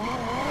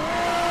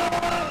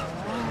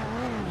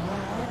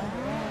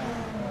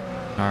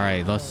 All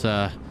right, let's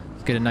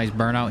get a nice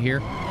burnout here.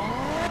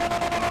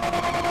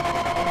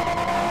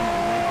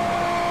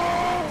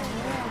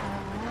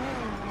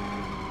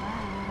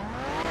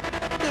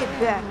 Get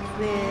back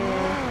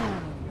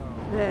there.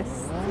 Let's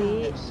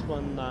see. I just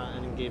won that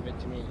and gave it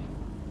to me.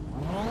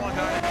 Come on,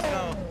 guys, let's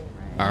go.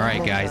 All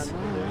right, guys,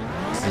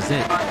 this is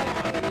it.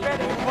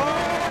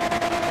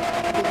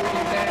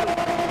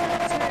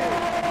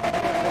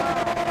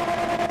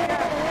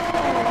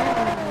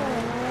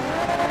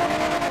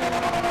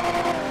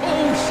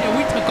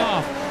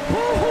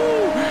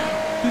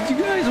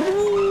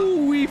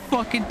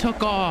 Fucking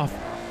took off.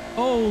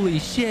 Holy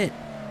shit.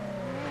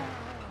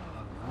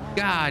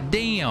 God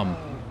damn.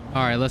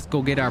 All right, let's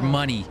go get our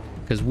money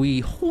because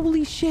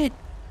holy shit.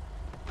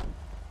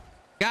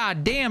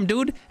 God damn,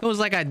 dude. It was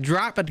like I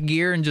dropped a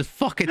gear and just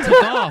fucking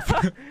took off.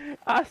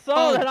 I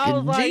saw that. I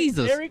was like,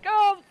 Jesus. Here he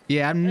comes.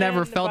 Yeah, I've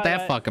never felt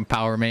that fucking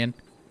power, man.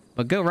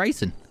 But good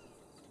racing.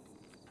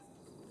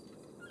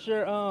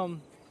 Sure. Oh,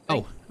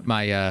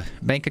 my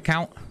bank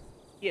account?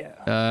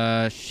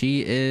 Yeah.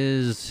 She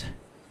is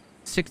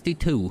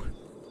 62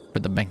 for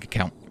the bank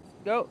account.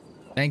 Go.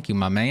 Thank you,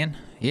 my man.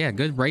 Yeah,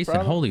 good racing.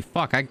 Problem. Holy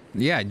fuck. I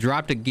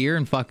dropped a gear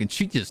and fucking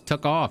she just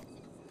took off.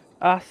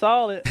 I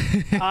saw it.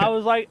 I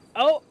was like,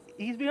 oh,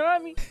 he's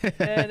behind me.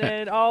 And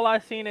then all I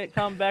seen it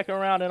come back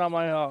around and I'm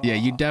like, oh. Yeah,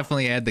 you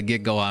definitely had the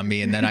get go on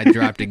me and then I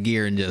dropped a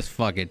gear and just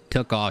fucking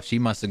took off. She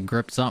must have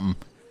gripped something.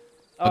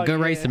 But good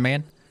racing,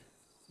 man.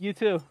 You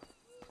too.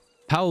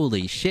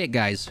 Holy shit,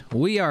 guys.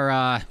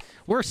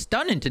 We're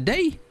stunning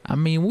today. I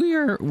mean,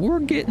 we're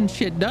getting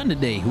shit done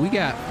today. We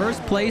got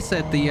first place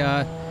at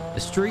the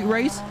street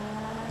race.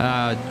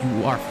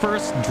 Our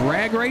first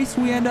drag race,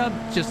 we end up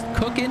just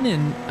cooking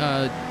and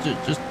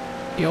just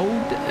you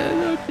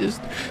know,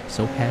 just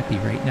so happy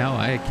right now.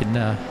 I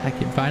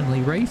can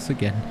finally race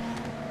again.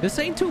 This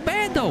ain't too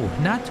bad though.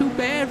 Not too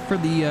bad for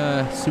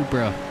the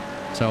Supra.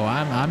 So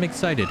I'm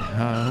excited.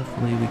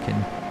 Hopefully we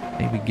can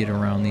maybe get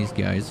around these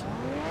guys.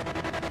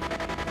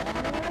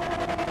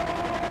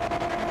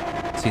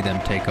 See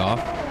them take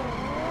off.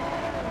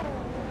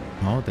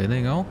 Oh, there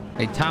they go.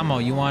 Hey Tomo,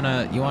 you want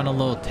a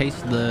little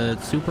taste of the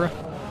Supra?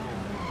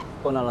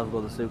 Well, I'll have a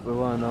go to the Supra.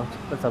 Why not?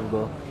 Let's have a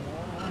go.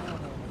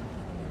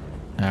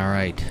 All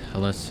right,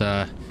 let's.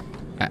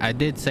 I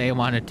did say I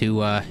wanted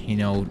to, you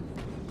know,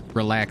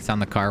 relax on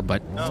the car,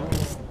 but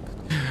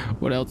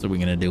what else are we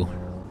gonna do?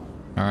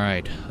 All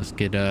right, let's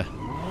get these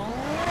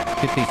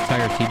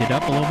tires heated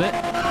up a little bit.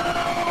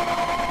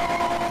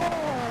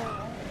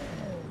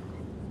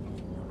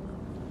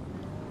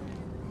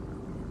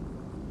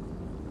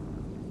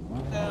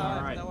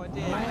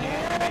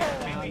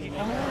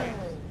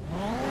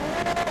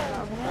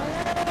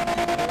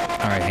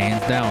 All right,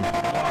 hands down.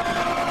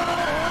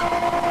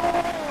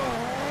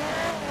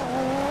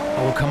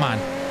 Oh, come on.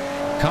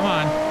 Come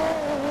on.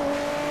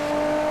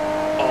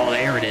 Oh,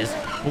 there it is.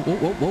 Whoa, whoa,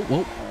 whoa,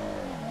 whoa,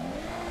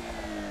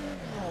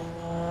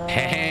 whoa.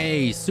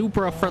 Hey,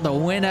 Supra for the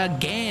win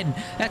again.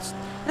 That's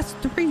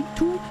three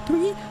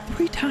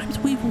times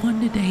we've won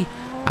today.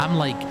 I'm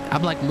like a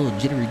little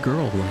jittery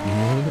girl.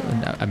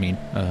 Like, I mean,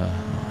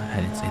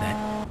 I didn't say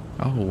that.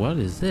 Oh, what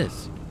is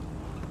this?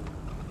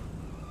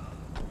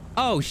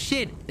 Oh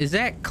shit! Is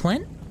that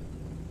Clint?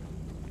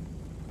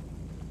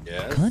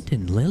 Yes. Clint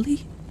and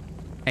Lily?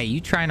 Hey,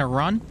 you trying to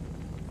run?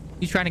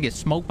 You trying to get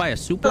smoked by a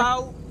Supra?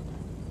 No.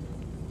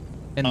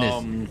 And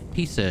this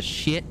piece of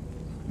shit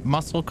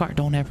muscle car?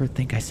 Don't ever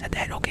think I said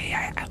that. Okay,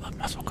 I love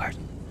muscle cars.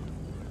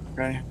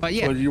 Okay. But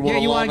yeah, Well, you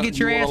want to get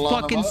your ass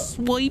fucking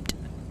swiped?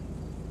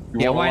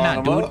 Yeah, why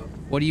not, dude?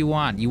 What do you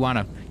want? You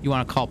wanna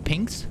call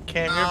Pinks?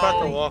 Cam, you're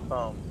about to walk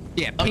home.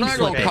 Yeah, I'm Pink not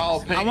slip gonna it.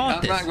 call Pink. I want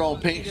I'm this. not gonna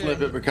pink slip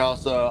it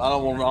because I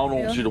don't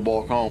want you to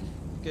walk home.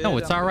 No,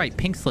 it's all right.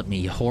 Pink slip me,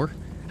 you whore.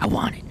 I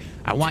want it.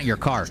 I want your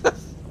car.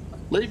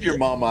 Leave your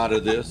mom out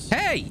of this.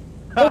 Hey.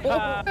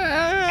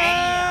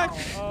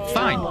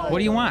 Fine. What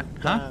do you want,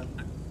 huh?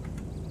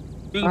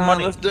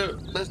 Money. Let's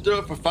do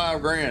it for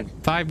 $5,000.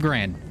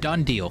 $5,000.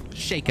 Done deal.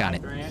 Shake on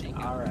it.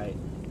 All right.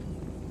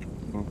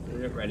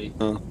 Get ready.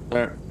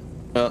 There.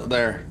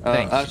 There.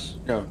 Thanks.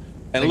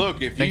 And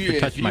look, if thanks for you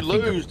touching my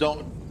lose,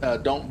 don't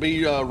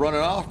be running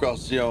off,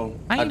 cause I do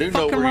ain't know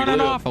fucking where you running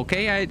live. off,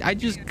 okay? I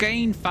just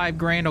gained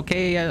 $5,000,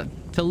 okay?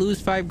 To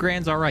lose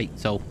 $5,000's all right.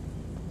 So.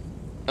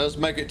 Let's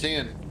make it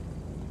 10.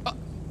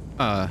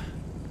 Yeah,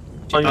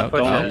 You're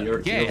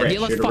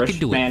let's the fucking richest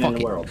do it. man Fuck in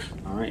the it. world.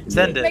 All right.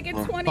 Send it. Make it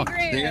 20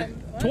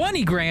 grand.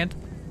 20 grand?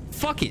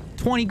 Fuck it.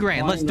 20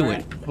 grand. Let's do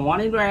it.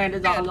 20 grand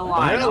is on the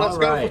line. Yeah, let's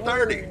All go right. for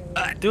 30.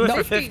 Do it No.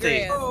 for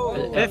 50.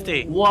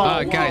 50.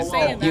 Whoa, Guys,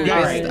 you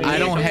guys, guys, I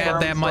don't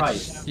have that much.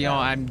 Price. You know,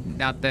 I'm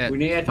not that We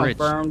need a rich.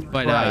 confirmed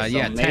But price, so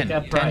yeah, make 10.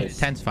 that price.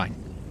 10's fine.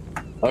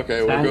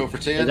 Okay, we'll 10? go for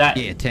 10. Is that,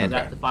 Yeah, 10. Is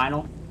that the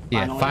final?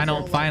 Yeah,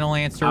 final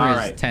answer All is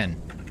right. 10.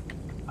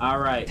 All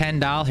right.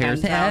 $10.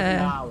 Here's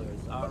 $10,000. All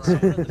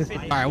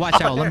right. All right, watch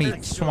out. Let me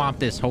swamp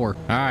this whore.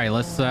 All right,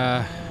 let's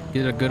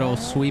get a good old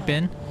sweep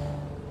in.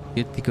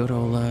 Get the good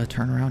old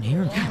turn around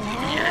here.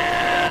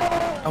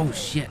 Oh,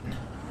 shit.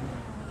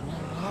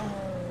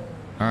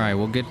 All right,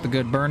 we'll get the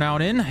good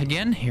burnout in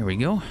again. Here we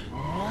go.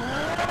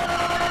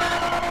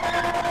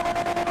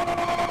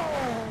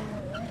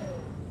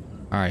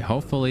 All right,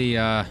 hopefully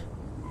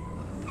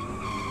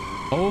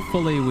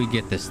we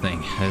get this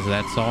thing.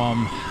 That's all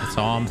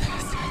I'm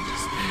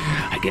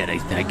I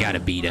gotta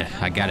beat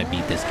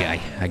this guy.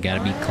 I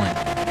gotta beat Clint.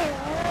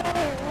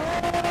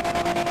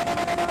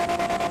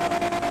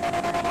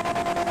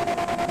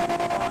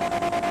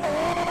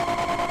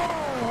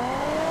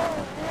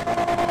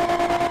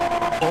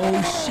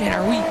 Oh shit,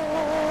 are we?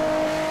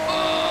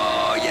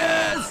 Oh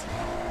yes!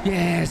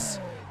 Yes!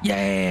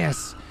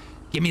 Yes!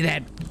 Give me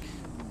that.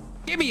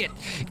 Give me it!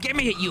 Give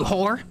me it, you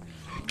whore!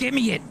 Give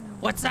me it!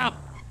 What's up?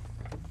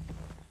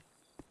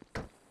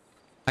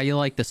 How you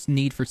like this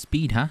Need for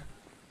Speed, huh?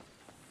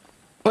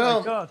 Well, Oh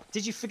my God,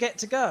 did you forget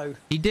to go?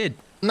 He did.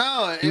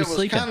 No, it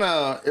was kind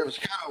of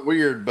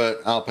weird,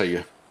 but I'll pay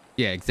you.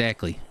 Yeah,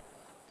 exactly.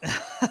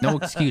 No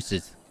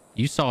excuses.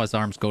 You saw his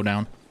arms go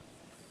down.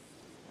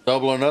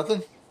 Double or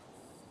nothing?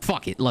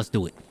 Fuck it, let's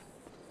do it.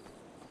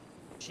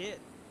 Shit.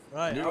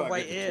 Right, Knew I'll I'd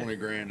wait get the here. 20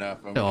 grand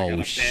up. I'm Oh, like,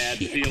 Bad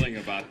shit. feeling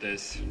about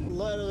this.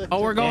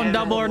 Oh, we're going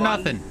double or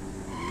nothing.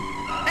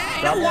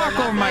 Hey, don't walk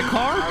over my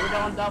car. Are we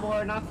going double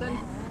or nothing?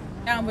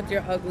 Down with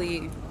your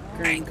ugly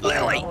green car.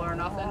 Lily. Double or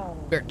nothing?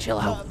 Better chill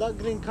out. That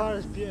green car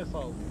is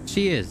beautiful.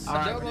 She is.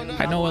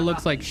 I know it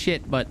looks like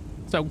shit, but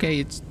it's okay.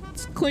 It's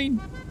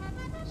clean.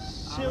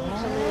 She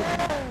looks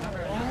amazing.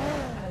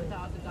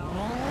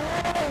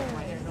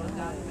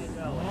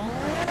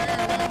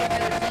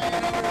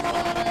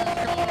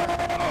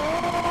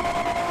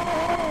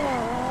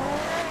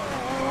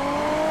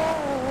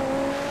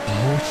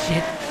 Oh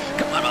shit!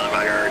 Come on,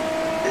 motherfucker!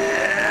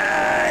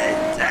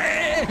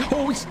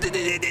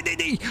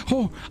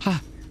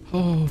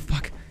 Oh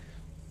fuck!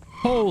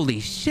 Holy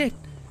shit!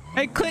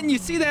 Hey Clinton, you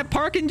see that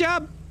parking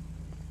job?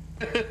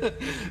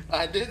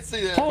 I did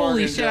see that.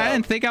 Holy parking shit! job. I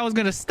didn't think I was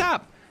gonna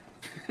stop.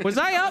 Was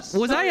I up?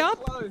 Was I up?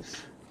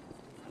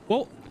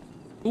 Whoa!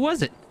 Who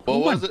was it? What Who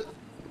won? was it?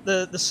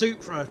 The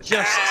Supra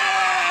just.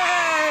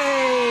 Hey!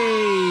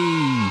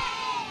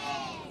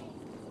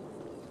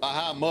 By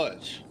how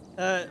much?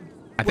 I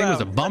think it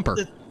was a bumper.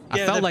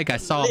 I felt like I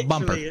saw a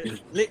bumper.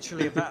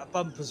 Literally about a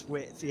bumper's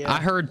width, yeah. I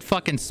heard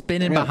fucking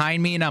spinning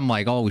behind me, and I'm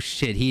like, oh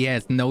shit, he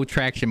has no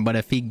traction. But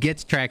if he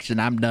gets traction,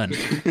 I'm done.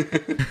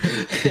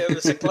 It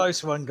was a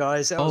close one,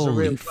 guys. That was a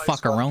Holy real close one.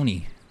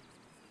 fuckeroni.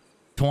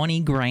 20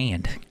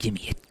 grand. Give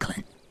me it,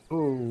 Clint.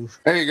 Ooh.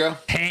 There you go.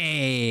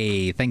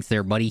 Hey, thanks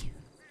there, buddy.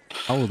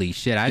 Holy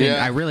shit,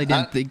 I really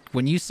didn't think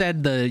when you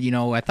said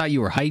I thought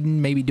you were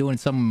hiding, maybe doing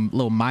some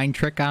little mind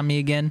trick on me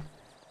again.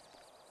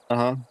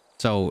 Uh-huh.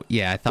 So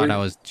yeah, I thought I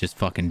was just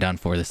fucking done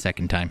for the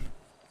second time.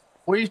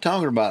 What are you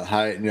talking about?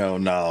 Height? No.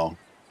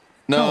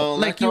 No,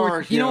 like that you were,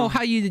 car, you know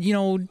how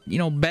you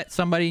bet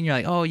somebody and you're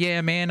like, oh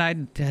yeah, man, I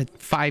had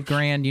 5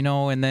 grand,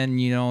 and then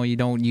you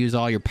don't use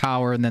all your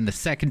power, and then the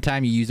second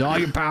time you use all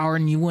your power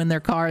and you win their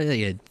car.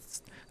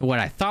 It's what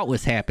I thought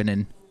was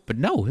happening, but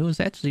no, it was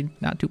actually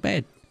not too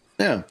bad.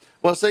 Yeah.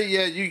 Well, see,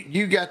 yeah,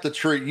 you got the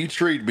treat. You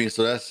treated me,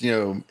 so that's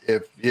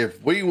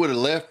if we would have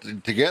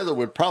left together,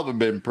 would probably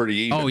been pretty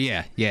even. Oh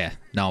yeah.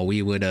 No,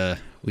 we'd have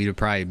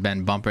probably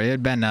been bumper.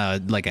 It'd been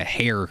like a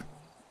hair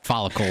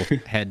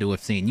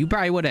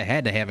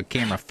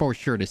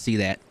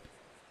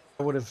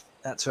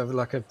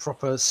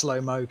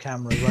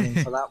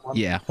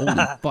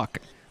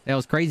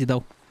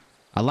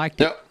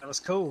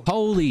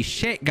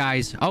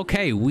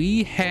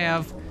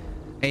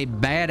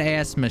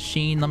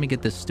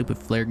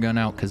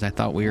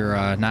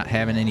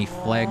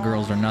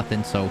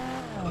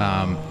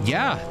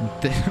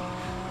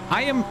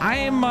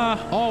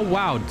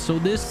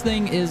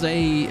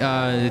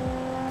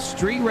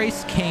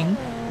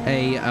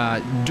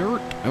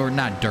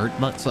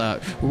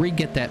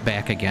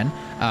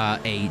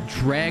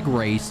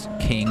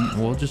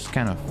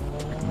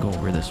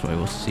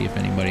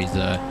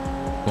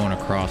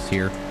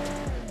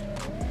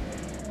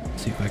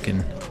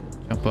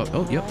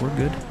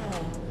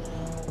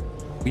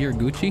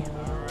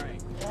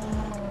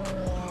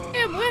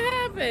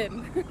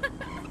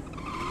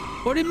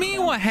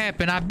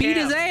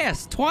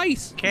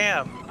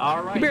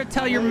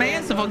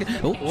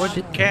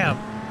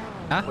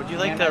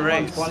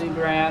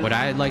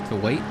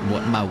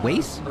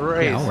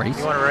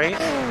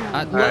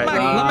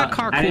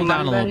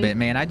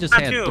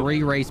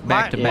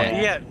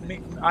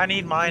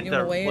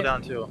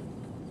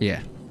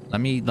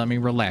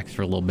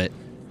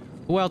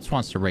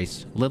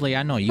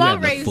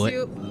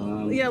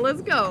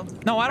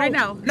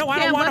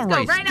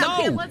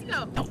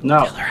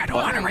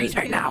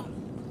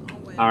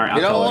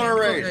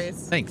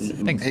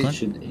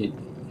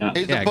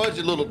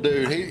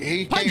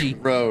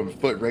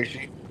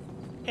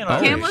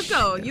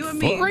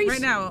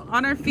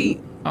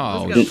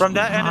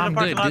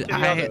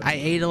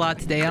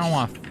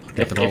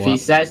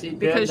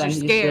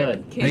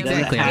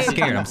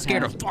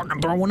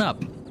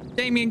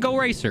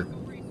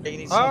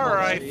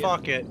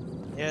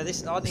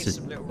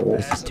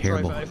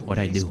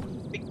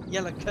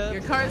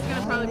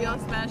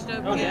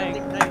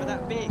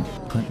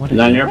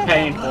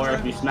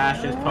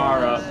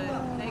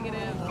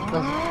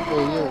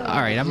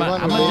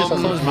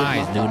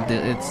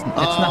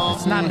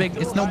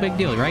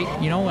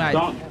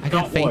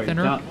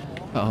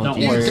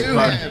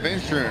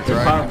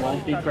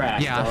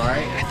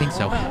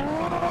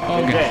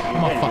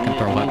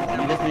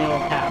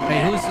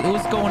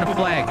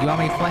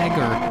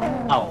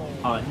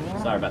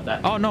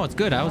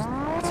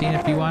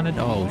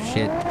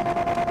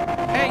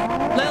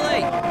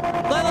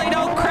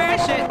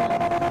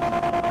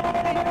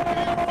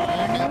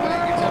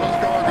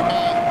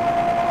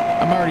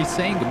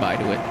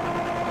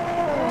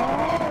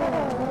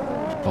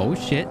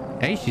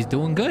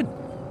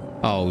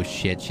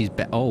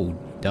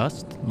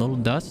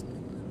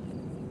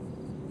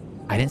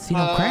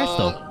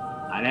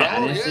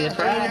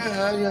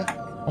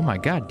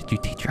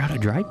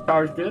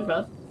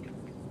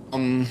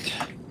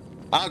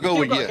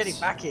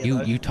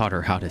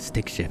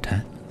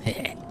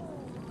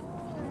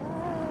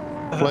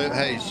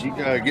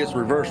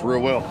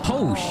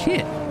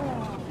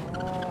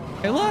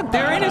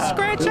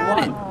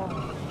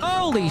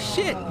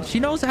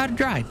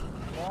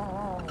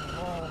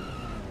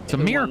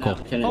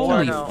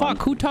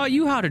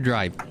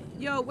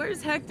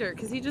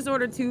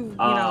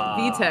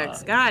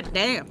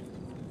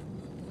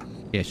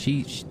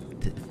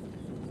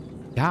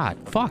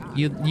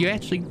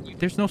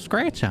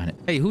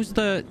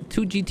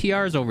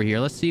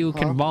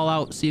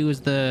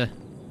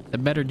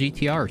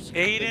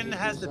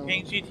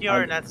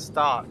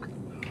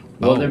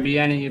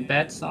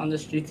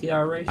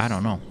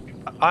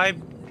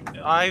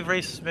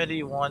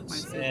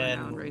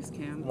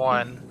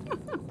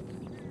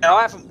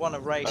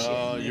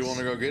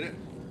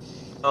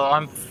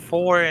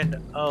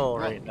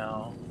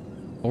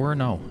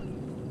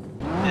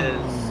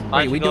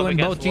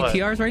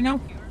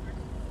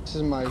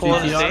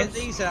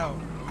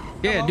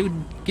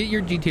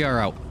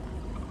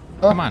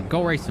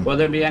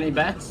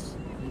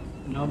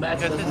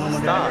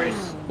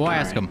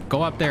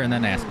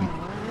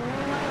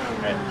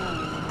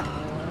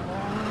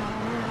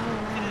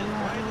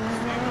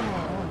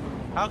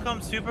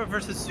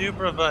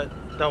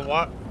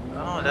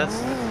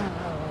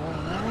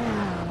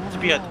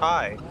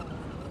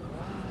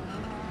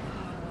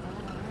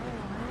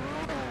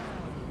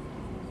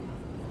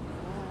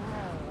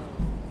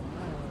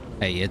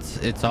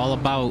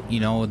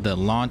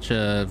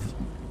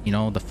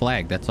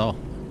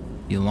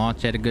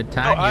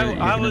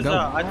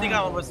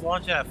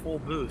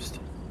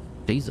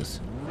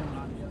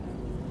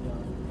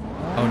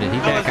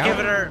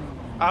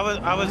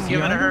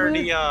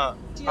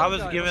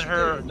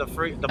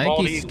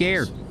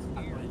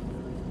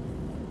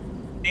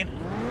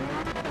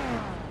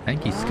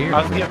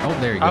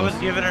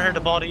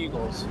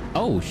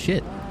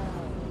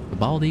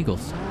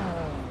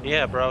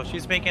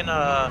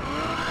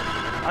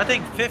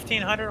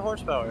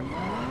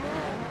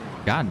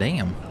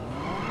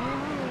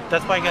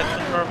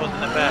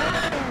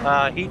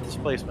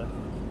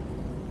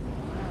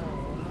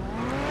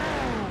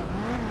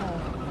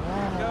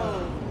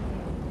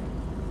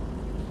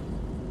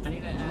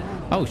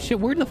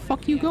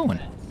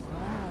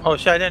Oh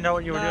shit! I didn't know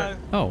what you were doing.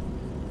 Oh.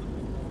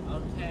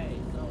 Okay,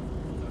 so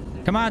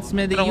Come on,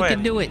 Smithy. Gonna You win.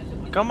 can do it.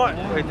 Come on.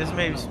 Wait, this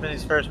may be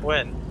Smitty's first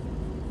win.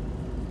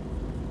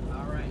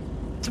 all right.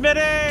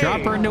 Smitty!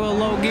 Drop her into a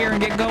low gear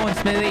and get going,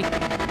 Smithy.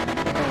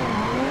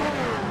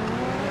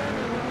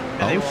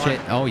 they Oh won. shit.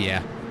 Oh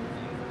yeah.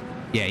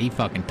 Yeah, he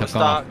fucking took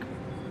Stock. off.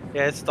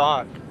 Yeah, it's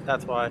stock.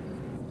 That's why.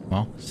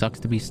 Well, sucks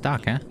to be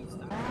stuck, huh?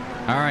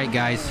 All right,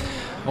 guys.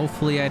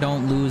 Hopefully I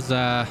don't lose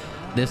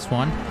this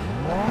one.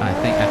 I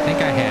think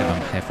I have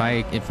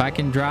him. If I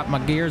can drop my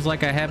gears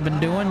like I have been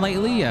doing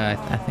lately, I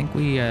think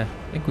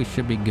we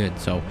should be good.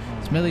 So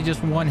Smithy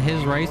just won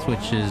his race,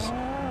 which is,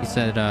 he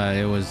said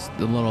it was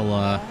a little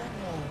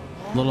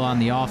on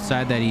the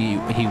offside that he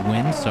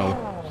wins. So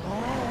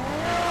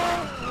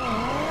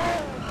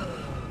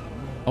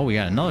oh, we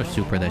got another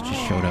Supra that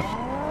just showed up.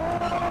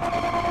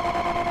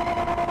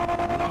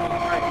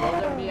 Will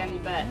there be any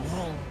bets?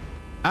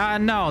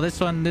 No, this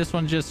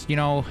one just, you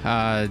know,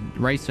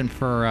 racing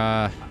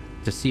for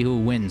to see who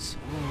wins.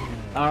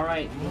 All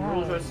right, the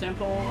rules are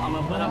simple. I'm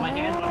gonna put up my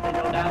hands once they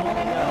go down. Let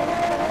me go.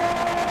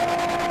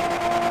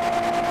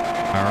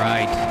 All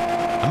right,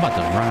 I'm about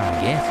to run out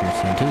of gas here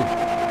soon too.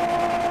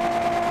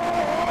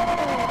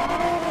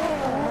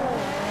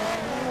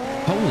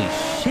 Holy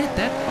shit,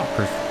 that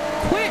fucker's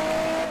quick.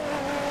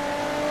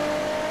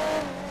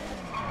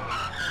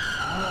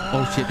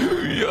 Oh shit.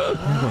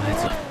 Oh,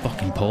 that's a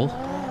fucking pole.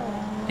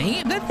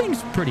 Damn, that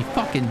thing's pretty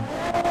fucking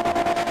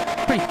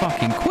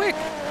quick.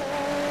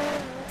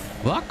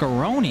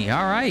 Fuckaroni.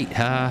 All right.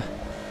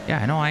 Yeah,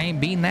 I know I ain't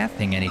beating that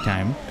thing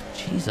anytime.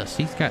 Jesus,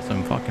 he's got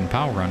some fucking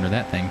power under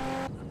that thing.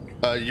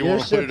 You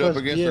want to put it up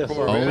against the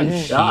Corvette? Oh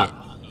shit.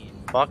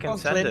 Fucking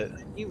send Clint,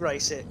 it. you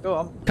race it. Go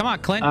on. Come on,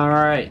 Clint. All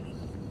right.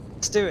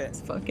 Let's do it.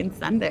 Fucking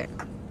send it.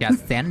 Yeah,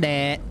 send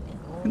it.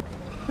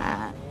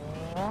 I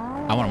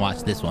want to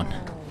watch this one.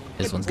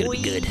 This one's gonna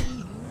be good.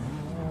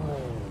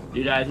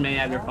 You guys may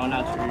have your phone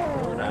out to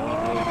record. I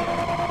don't know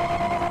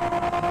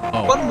yet.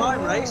 Oh. Won my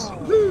race.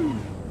 Woo!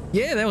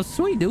 Yeah, that was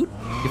sweet, dude.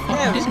 You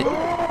fucking did it.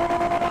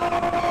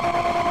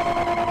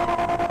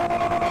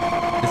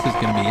 This is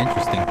gonna be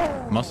interesting.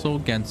 Muscle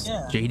against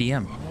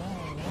JDM.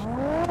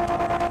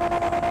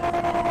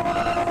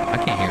 I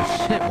can't hear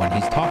shit when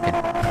he's talking.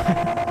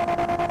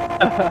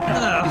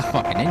 These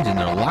fucking engines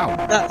are loud.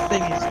 That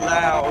thing is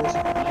loud.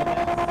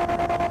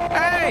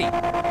 Hey!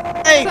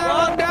 Hey,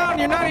 settle down.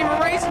 You're not even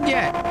racing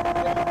yet.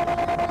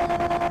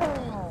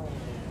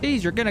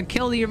 Jeez, you're gonna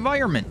kill the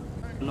environment.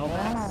 No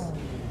bets.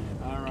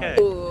 All right.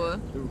 Ooh,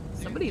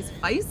 somebody's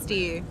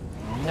feisty.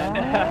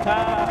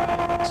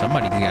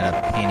 Somebody's got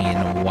a penny in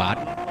the wad.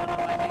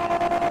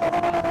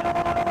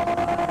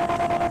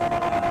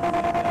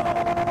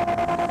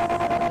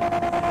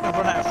 I've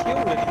run out of fuel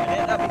in a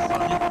minute. That'd be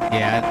funny.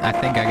 Yeah, I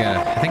think I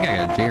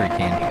got a jerry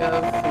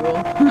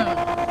can.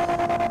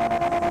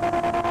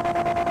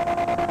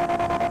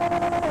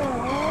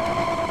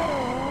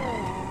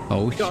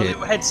 Oh Got a shit.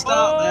 little head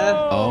start there.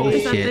 Oh Why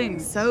is that shit. thing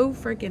so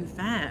freaking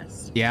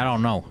fast? Yeah, I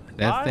don't know.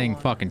 That thing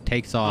fucking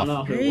takes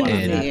off Crazy.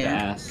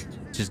 and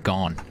just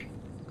gone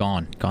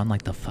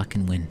like the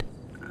fucking wind.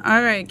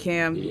 All right,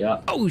 Cam.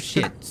 Yeah. Oh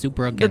shit.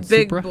 Supra The against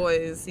big Supra.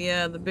 boys.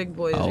 Yeah, the big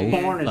boys. Oh, are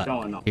here.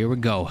 fuck. Here we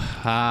go.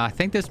 I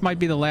think this might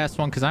be the last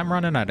one because I'm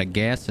running out of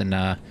gas and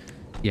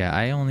yeah,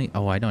 I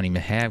don't even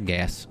have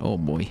gas. Oh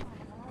boy.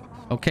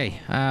 Okay.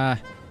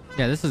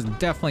 Yeah, this has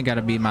definitely got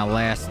to be my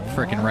last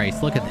freaking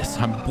race. Look at this.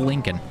 I'm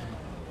blinking.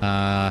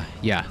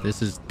 Yeah,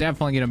 this is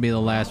definitely gonna be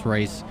the last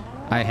race.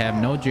 I have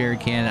no jerry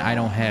can. I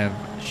don't have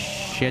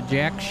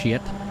jack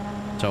shit.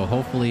 So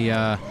hopefully,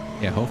 yeah,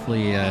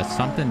 hopefully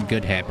something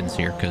good happens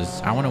here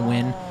because I want to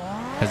win.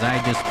 Because I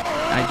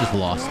just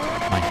lost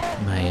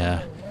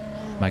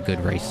my good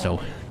race.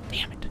 So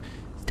damn it.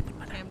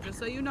 Cam, just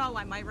so you know,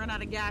 I might run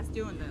out of gas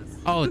doing this.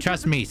 Oh,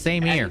 trust me,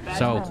 same here.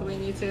 So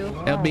between you two?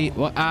 it'll be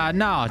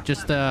no,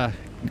 just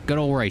good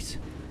old race.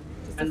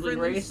 Friendly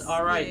race.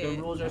 All right. The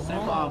rules are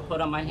simple. I'll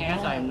put on my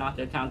hands. I am not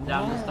to count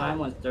down this time.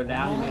 Once they're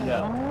down, you can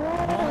go.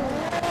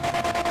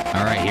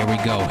 All right, here we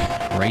go.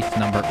 Race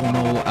number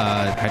uno.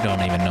 I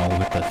don't even know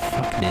what the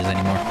fuck it is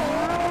anymore.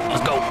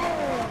 Let's go.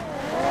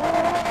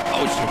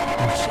 Oh shit.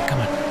 Oh shit. Come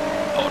on.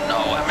 Oh no,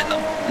 I'm in the.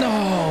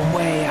 No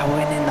way. I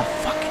went in the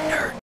fucking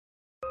dirt.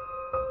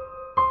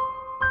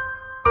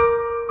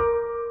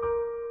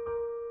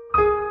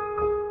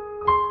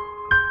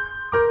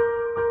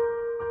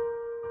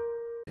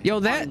 Yo,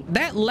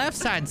 that left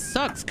side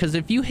sucks because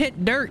if you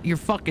hit dirt, you're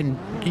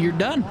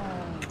done.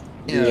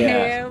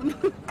 Yeah.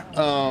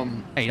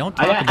 Hey, don't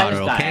talk about it,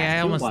 okay? I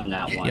almost, I'm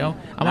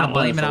gonna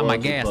blame it on my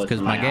gas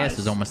because my gas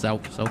is almost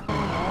out. So,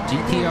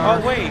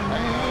 GTR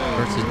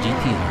versus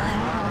GTR.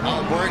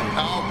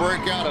 I'll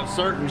break out a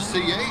certain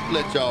C8,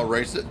 let y'all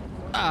race it.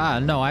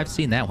 No, I've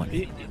seen that one.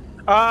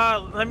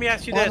 Let me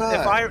ask you Why this: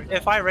 not?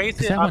 if I race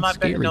it, That I'm one's not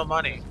betting scary. no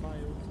money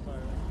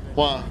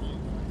Why?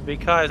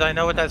 because I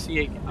know what that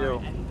C8 can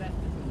do.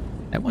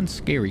 That one's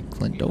scary,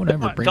 Clint. Don't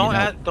ever bring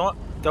it up.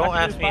 Don't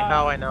ask me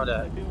how I know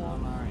that.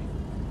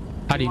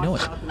 How do you know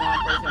it?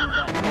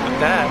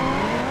 That.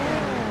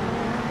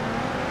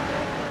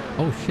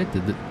 Oh shit!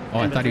 Oh,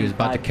 I thought he was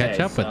about to catch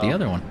up with the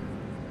other one.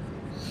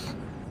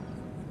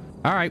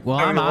 All right, well,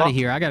 I'm out of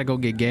here. I gotta go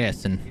get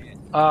gas and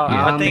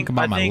I think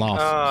about my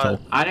loss. So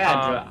I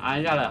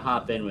gotta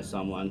hop in with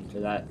someone to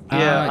that.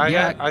 I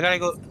gotta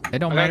go. It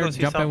don't matter.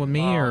 Jump in with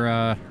me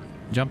or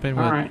jump in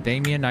with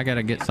Damien. I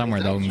gotta get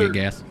somewhere though and get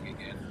gas.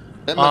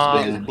 That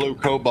must be his blue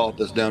cobalt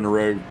that's down the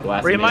road.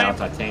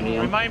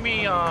 Remind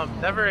me,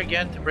 never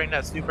again to bring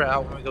that Supra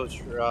out when we go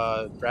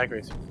drag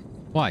racing.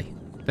 Why?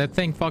 That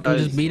thing fucking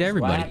just beat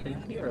everybody.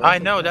 I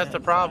know, that's the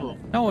problem.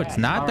 No, it's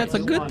not. That's a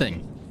good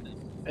thing.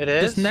 It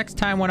is? This next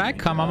time when I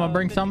come, I'm gonna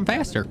bring something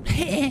faster.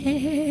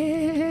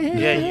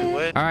 Yeah, you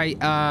would. All right,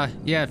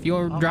 yeah, if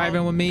you're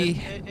driving with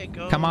me,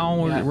 come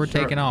on, we're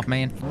taking off,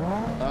 man.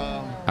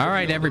 All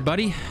right,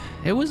 everybody.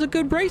 It was a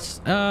good race.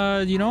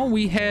 You know,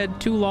 we had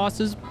 2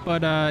 losses,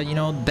 but you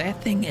know,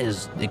 that thing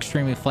is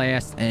extremely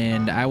fast,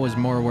 and I was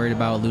more worried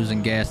about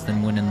losing gas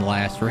than winning the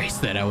last race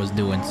that I was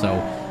doing. So,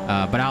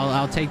 but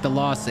I'll take the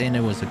loss, and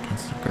it was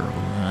against a girl.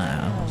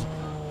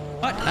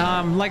 But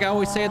like I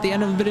always say at the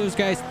end of the videos,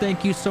 guys,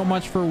 thank you so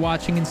much for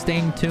watching and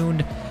staying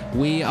tuned.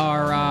 We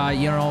are,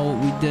 you know,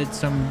 we did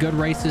some good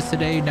races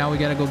today. Now we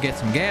got to go get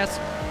some gas.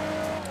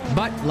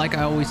 But like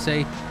I always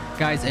say,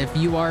 guys, if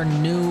you are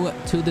new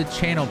to the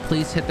channel,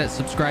 please hit that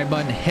subscribe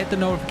button. Hit the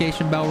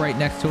notification bell right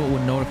next to it. Will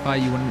notify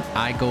you when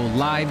I go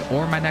live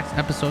or my next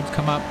episodes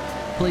come up.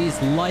 Please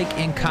like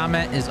and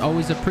comment is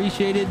always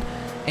appreciated.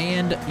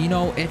 And, you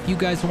know, if you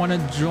guys want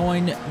to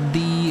join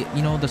the,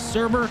 you know, the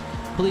server,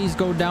 please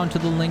go down to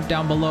the link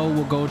down below.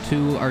 We'll go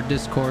to our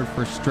Discord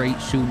for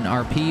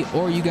StraightShootinRp,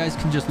 or you guys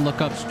can just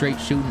look up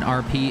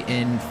StraightShootinRp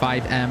in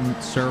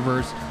FiveM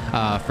servers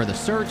for the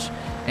search.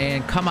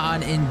 And come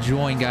on and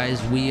join,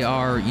 guys. We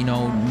are, you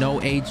know,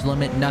 no age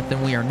limit,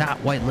 nothing. We are not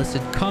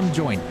whitelisted. Come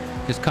join.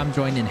 Just come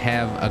join and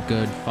have a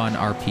good, fun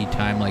RP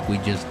time like we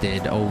just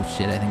did. Oh,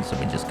 shit. I think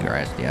somebody just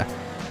crashed. Yeah.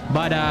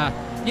 But,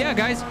 yeah,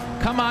 guys,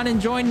 come on and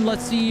join.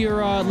 Let's see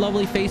your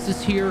lovely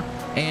faces here.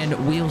 And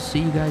we'll see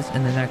you guys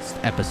in the next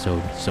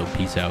episode. So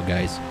peace out,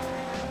 guys.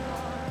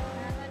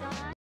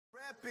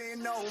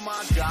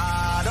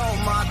 Oh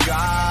my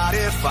God,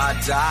 if I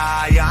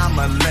die, I'm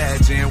a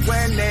legend.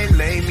 When they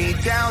lay me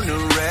down to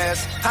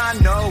rest, I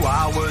know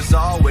I was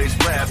always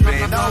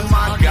repping. Oh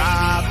my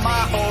God,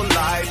 my whole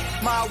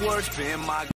life, my words been my